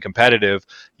 locked in, competitive.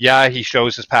 Yeah, he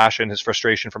shows his passion, his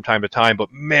frustration from time to time,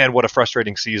 but man, what a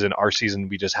frustrating season our season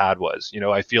we just had was.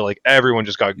 I feel like everyone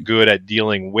just got good at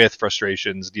dealing with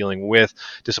frustrations, dealing with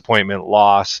disappointment,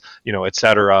 loss,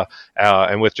 etc.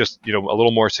 And with just, a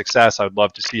little more success, I would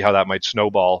love to see how that might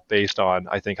snowball based on,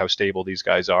 I think, how stable these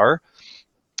guys are.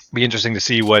 Be interesting to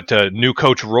see what new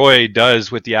coach Roy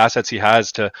does with the assets he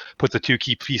has to put the 2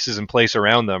 key pieces in place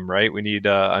around them, right? We need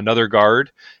another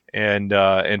guard and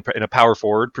a power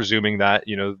forward, presuming that,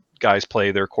 guys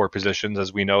play their core positions.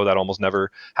 As we know, that almost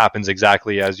never happens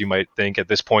exactly as you might think at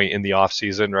this point in the off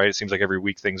season, right? It seems like every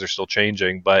week things are still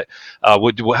changing. But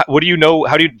what do you know?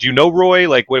 Do you know Roy?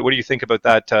 Like, what do you think about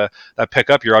that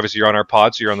pickup? You're on our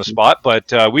pod, so you're on the spot.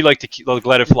 But we like to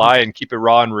let it fly and keep it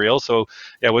raw and real. So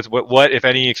yeah, what if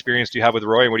any experience do you have with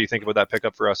Roy, and what do you think about that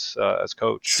pickup for us as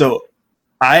coach? So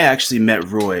I actually met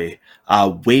Roy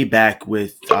way back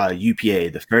with UPA,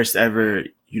 the first ever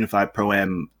Unified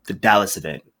Pro-Am, the Dallas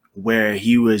event, where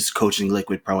he was coaching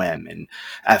Liquid Pro-Am. And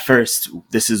at first,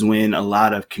 this is when a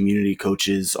lot of community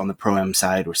coaches on the Pro-Am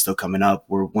side were still coming up.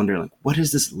 We're wondering, like, what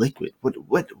is this Liquid?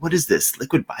 What is this?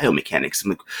 Liquid biomechanics? I'm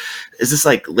like, is this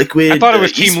like Liquid? I thought it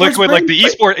was Team Liquid, brand? Like the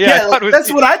eSport. Yeah,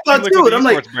 that's what I thought too. And I'm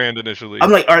like, brand initially.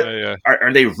 I'm like,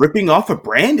 are they ripping off a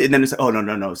brand? And then it's like, oh,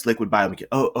 no, it's Liquid biomechanics.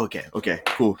 Oh, okay,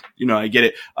 cool. I get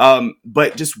it.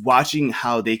 But just watching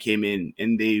how they came in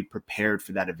and they prepared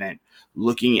for that event,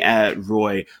 looking at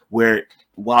Roy, where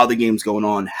while the game's going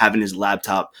on, having his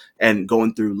laptop and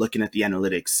going through, looking at the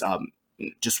analytics,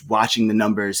 just watching the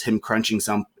numbers, him crunching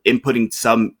inputting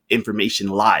some information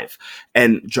live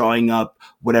and drawing up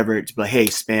whatever to be like, hey,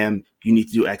 Spam, you need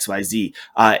to do X, Y, Z.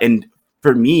 And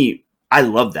for me, I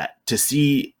love that, to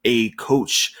see a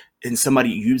coach and somebody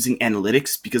using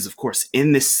analytics, because of course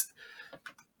in this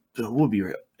we'll be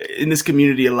real. In this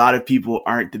community, a lot of people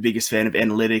aren't the biggest fan of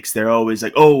analytics. They're always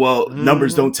like, oh, well,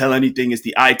 numbers don't tell anything. It's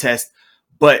the eye test.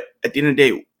 But at the end of the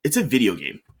day, it's a video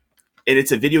game. And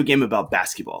it's a video game about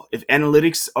basketball. If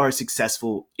analytics are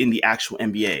successful in the actual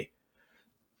NBA,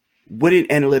 wouldn't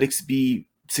analytics be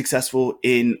successful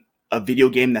in a video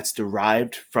game that's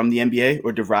derived from the NBA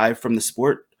or derived from the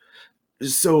sport?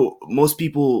 So most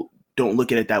people don't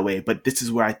look at it that way, but this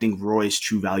is where I think Roy's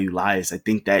true value lies. I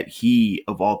think that he,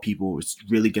 of all people, is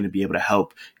really going to be able to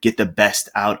help get the best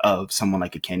out of someone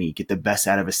like a Kenny, get the best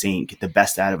out of a Saint, get the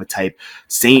best out of a Type.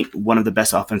 Saint, one of the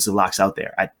best offensive locks out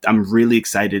there. I'm really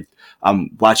excited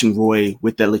watching Roy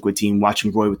with the Liquid team,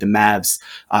 watching Roy with the Mavs,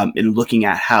 and looking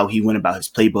at how he went about his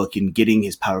playbook and getting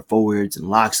his power forwards and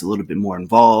locks a little bit more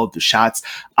involved, the shots.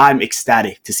 I'm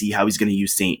ecstatic to see how he's going to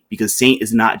use Saint, because Saint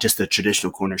is not just a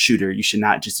traditional corner shooter. You should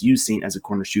not just use Saint as a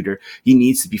corner shooter. He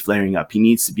needs to be flaring up. He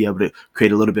needs to be able to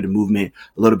create a little bit of movement,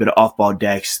 a little bit of off-ball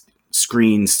decks,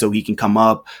 screens, so he can come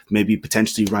up, maybe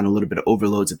potentially run a little bit of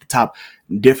overloads at the top,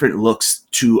 different looks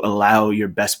to allow your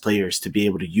best players to be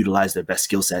able to utilize their best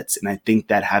skill sets. And I think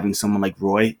that having someone like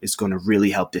Roy is going to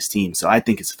really help this team. So I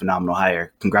think it's a phenomenal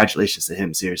hire. Congratulations to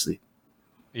him, seriously.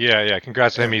 Yeah.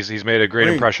 Congrats to him. He's made a great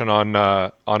impression on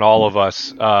all of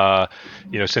us,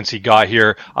 since he got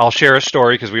here. I'll share a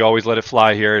story because we always let it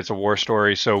fly here. It's a war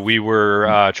story. So we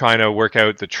were trying to work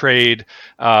out the trade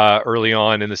early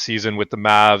on in the season with the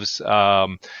Mavs.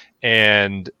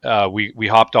 And we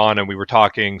hopped on and we were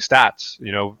talking stats.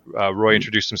 Roy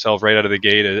introduced himself right out of the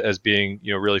gate as being,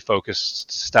 really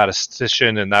focused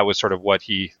statistician. And that was sort of what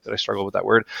did I struggle with that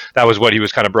word? That was what he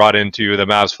was kind of brought into the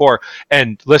Mavs for.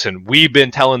 And listen, we've been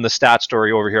telling the stat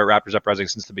story over here at Raptors Uprising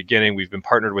since the beginning. We've been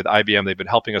partnered with IBM. They've been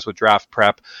helping us with draft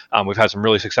prep. We've had some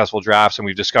really successful drafts and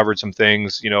we've discovered some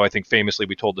things. I think famously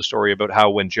we told the story about how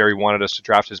when Jerry wanted us to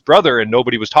draft his brother and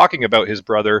nobody was talking about his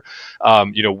brother,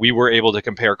 we were able to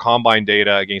compare combine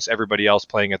data against everybody else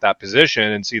playing at that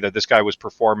position and see that this guy was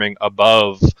performing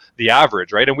above the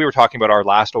average, right? And we were talking about our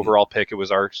last overall pick. It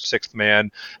was our sixth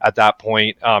man at that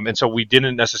point. And so we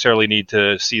didn't necessarily need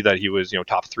to see that he was,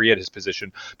 top 3 at his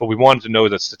position, but we wanted to know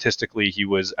that statistically he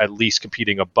was at least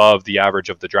competing above the average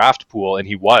of the draft pool. And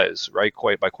he was, right,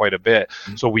 by quite a bit.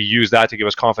 Mm-hmm. So we used that to give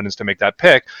us confidence to make that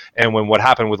pick. And when what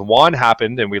happened with Juan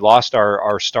happened and we lost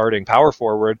our starting power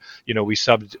forward, we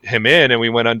subbed him in and we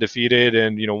went undefeated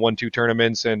and, won 2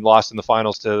 tournaments and lost in the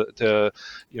finals to the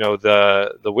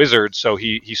Wizards. So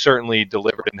he certainly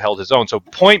delivered and held his own. So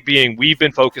point being, we've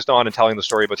been focused on and telling the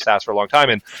story about stats for a long time.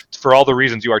 And for all the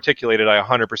reasons you articulated, I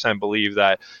 100% believe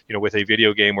that, with a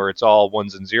video game where it's all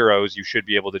ones and zeros, you should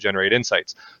be able to generate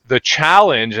insights. The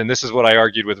challenge, and this is what I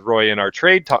argued with Roy in our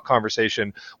trade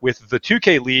conversation with the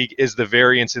 2K League, is the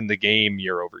variance in the game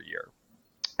year over year.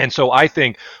 And so I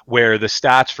think where the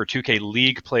stats for 2K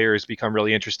League players become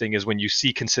really interesting is when you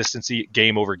see consistency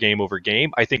game over game over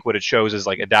game. I think what it shows is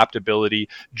like adaptability,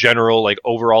 general, like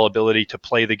overall ability to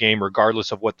play the game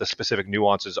regardless of what the specific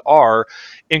nuances are,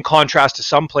 in contrast to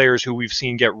some players who we've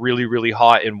seen get really, really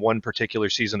hot in one particular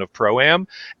season of Pro-Am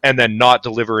and then not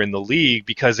deliver in the league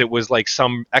because it was like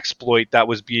some exploit that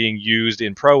was being used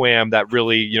in Pro-Am that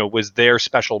really, was their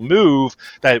special move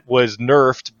that was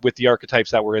nerfed with the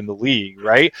archetypes that were in the league,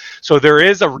 right? So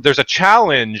there's a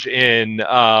challenge in using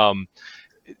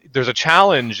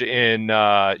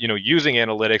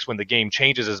analytics when the game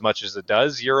changes as much as it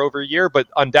does year over year, but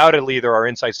undoubtedly there are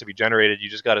insights to be generated. You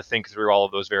just got to think through all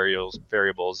of those variables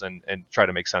and try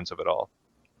to make sense of it all.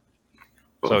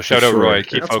 So shout out Roy,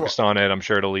 keep focused on it. I'm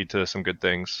sure it'll lead to some good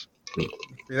things. Yeah,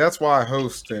 that's why I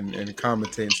host and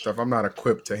commentate and stuff. I'm not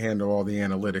equipped to handle all the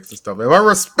analytics and stuff. I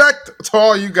respect to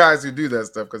all you guys who do that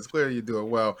stuff because clearly you do it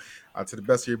well to the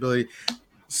best of your ability.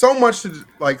 So much,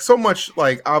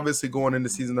 obviously going into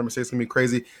season number 6 is gonna be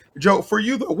crazy. Joe, for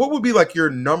you though, what would be like your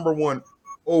number one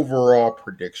overall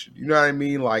prediction? You know what I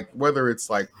mean? Like whether it's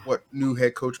like what new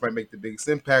head coach might make the biggest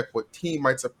impact, what team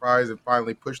might surprise and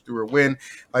finally push through or win.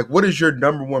 Like, what is your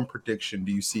number one prediction?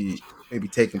 Do you see maybe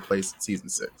taking place in season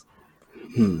 6?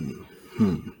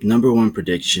 Number one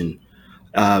prediction.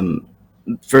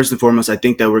 First and foremost, I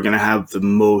think that we're going to have the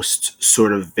most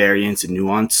sort of variance and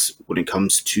nuance when it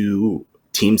comes to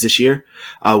teams this year,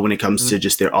 when it comes to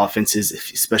just their offenses,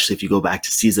 especially if you go back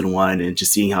to season 1 and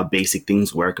just seeing how basic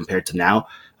things were compared to now.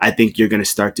 I think you're going to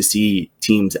start to see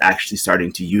teams actually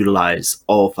starting to utilize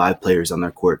all 5 players on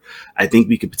their court. I think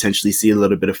we could potentially see a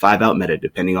little bit of 5-out meta,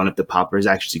 depending on if the popper is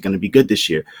actually going to be good this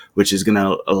year, which is going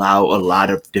to allow a lot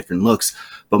of different looks.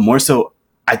 But more so,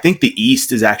 I think the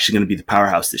East is actually going to be the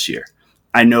powerhouse this year.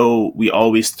 I know we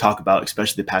always talk about,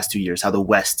 especially the past 2 years, how the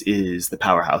West is the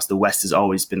powerhouse. The West has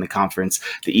always been the conference.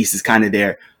 The East is kind of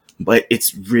there. but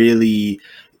it's really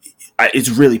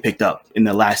picked up in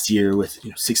the last year with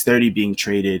 630 being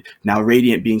traded, now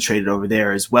Radiant being traded over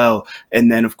there as well.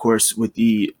 And then, of course, with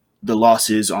the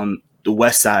losses on the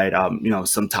West side,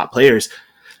 some top players,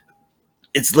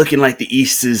 it's looking like the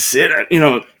East is,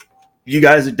 you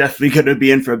guys are definitely going to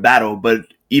be in for a battle. But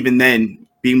even then,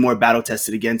 being more battle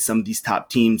tested against some of these top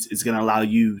teams is going to allow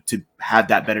you to have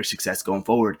that better success going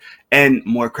forward and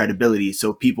more credibility.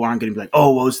 So people aren't going to be like,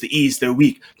 oh, well, it's the East, they're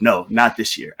weak. No, not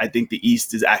this year. I think the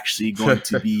East is actually going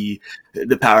to be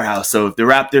the powerhouse. So if the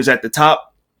Raptors at the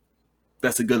top,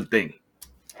 that's a good thing.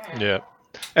 Yeah.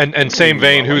 And same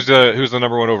vein, who's the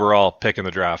number one overall pick in the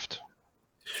draft?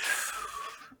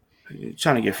 You're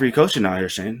trying to get free coaching out here,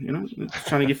 Shane.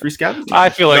 Trying to get free scouting. I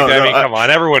feel like come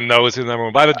on, everyone knows who the number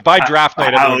one. By draft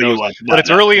night, everyone knows. But it's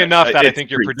early enough that I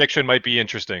think your prediction might be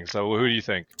interesting. So who do you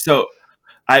think? So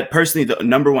I personally, the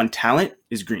number one talent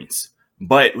is Greens.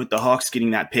 But with the Hawks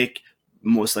getting that pick,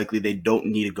 most likely they don't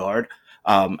need a guard,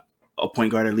 a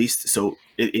point guard at least. So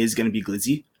it is going to be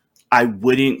Glizzy. I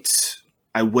wouldn't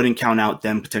count out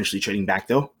them potentially trading back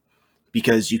though,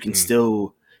 because you can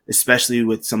still, especially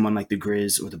with someone like the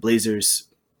Grizz or the Blazers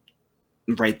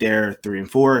right there, 3 and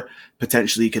 4,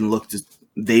 potentially can look to,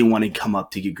 they want to come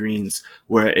up to get Greens,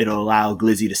 where it'll allow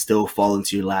Glizzy to still fall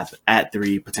into your lap at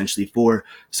 3, potentially 4.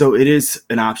 So it is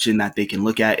an option that they can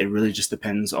look at. It really just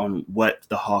depends on what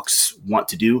the Hawks want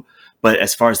to do. But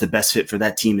as far as the best fit for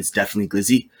that team, it's definitely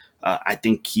Glizzy. I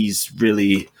think he's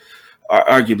really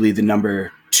arguably the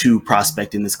number 2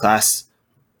 prospect in this class.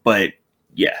 But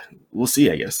yeah, we'll see,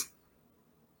 I guess.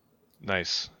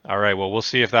 Nice. All right. Well, we'll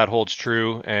see if that holds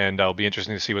true, and it'll be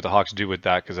interesting to see what the Hawks do with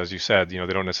that, because as you said, they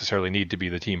don't necessarily need to be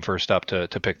the team first up to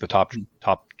pick the top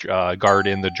guard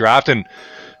in the draft. And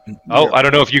I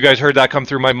don't know if you guys heard that come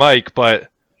through my mic, but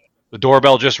the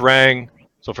doorbell just rang.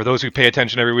 So for those who pay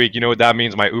attention every week, you know what that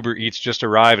means. My UberEats just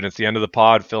arrived, and it's the end of the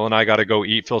pod. Phil and I got to go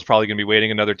eat. Phil's probably going to be waiting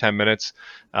another 10 minutes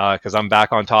because I'm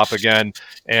back on top again.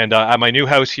 And at my new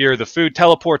house here, the food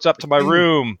teleports up to my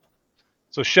room.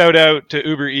 So shout out to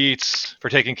UberEats for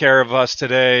taking care of us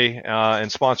today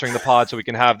and sponsoring the pod so we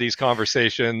can have these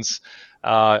conversations.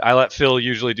 I let Phil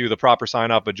usually do the proper sign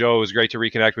up, but Joe, it was great to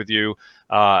reconnect with you.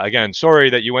 Again, sorry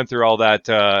that you went through all that,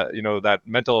 that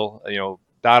mental,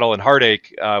 battle and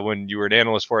heartache when you were an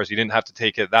analyst for us. You didn't have to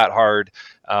take it that hard.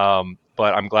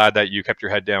 But I'm glad that you kept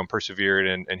your head down, persevered,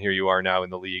 and here you are now in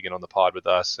the league and on the pod with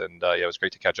us. And it was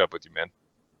great to catch up with you, man.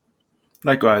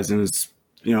 Likewise. And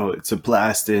it's a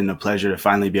blast and a pleasure to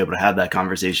finally be able to have that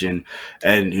conversation.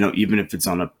 And, even if it's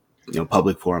on a,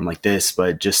 public forum like this,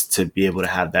 but just to be able to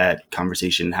have that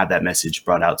conversation, have that message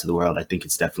brought out to the world, I think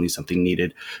it's definitely something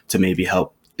needed to maybe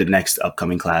help the next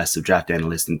upcoming class of draft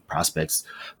analysts and prospects.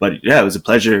 But yeah, it was a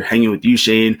pleasure hanging with you,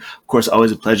 Shane. Of course,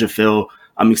 always a pleasure, Phil.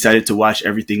 I'm excited to watch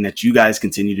everything that you guys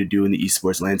continue to do in the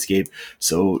esports landscape.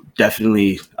 So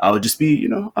definitely, I'll just be,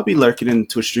 I'll be lurking in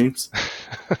Twitch streams.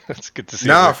 That's good to see.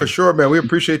 Nah, for sure, man. We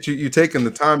appreciate you taking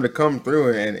the time to come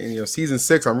through, and season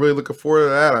 6. I'm really looking forward to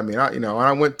that. I mean, when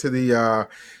I went to the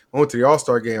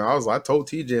All-Star game, I told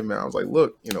TJ, man, I was like,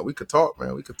 look, we could talk,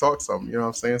 man. We could talk something, you know what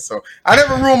I'm saying? So I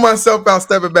never ruled myself out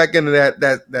stepping back into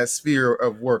that sphere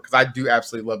of work, because I do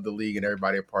absolutely love the league and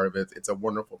everybody a part of it. It's a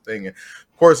wonderful thing. And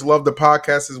of course, love the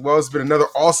podcast as well. It's been another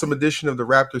awesome edition of the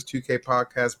Raptors 2K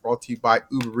podcast brought to you by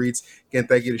UberEats. Again,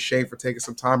 thank you to Shane for taking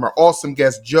some time. Our awesome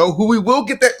guest, Joe, who we will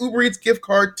get that UberEats gift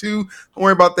card to. Don't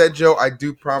worry about that, Joe. I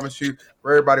do promise you.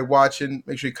 For everybody watching,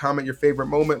 make sure you comment your favorite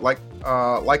moment, like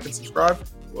and subscribe.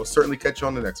 We'll certainly catch you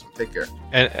on the next one. Take care.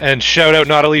 And shout out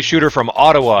not elite shooter from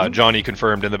Ottawa. Johnny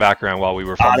confirmed in the background while we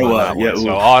were filming that one.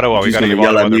 So Ottawa, we got to give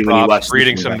Ottawa their props.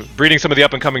 Breeding some of the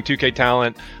up and coming 2K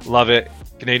talent. Love it.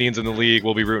 Canadians in the league.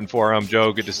 We'll be rooting for them.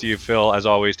 Joe, good to see you. Phil, as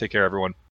always, take care, everyone.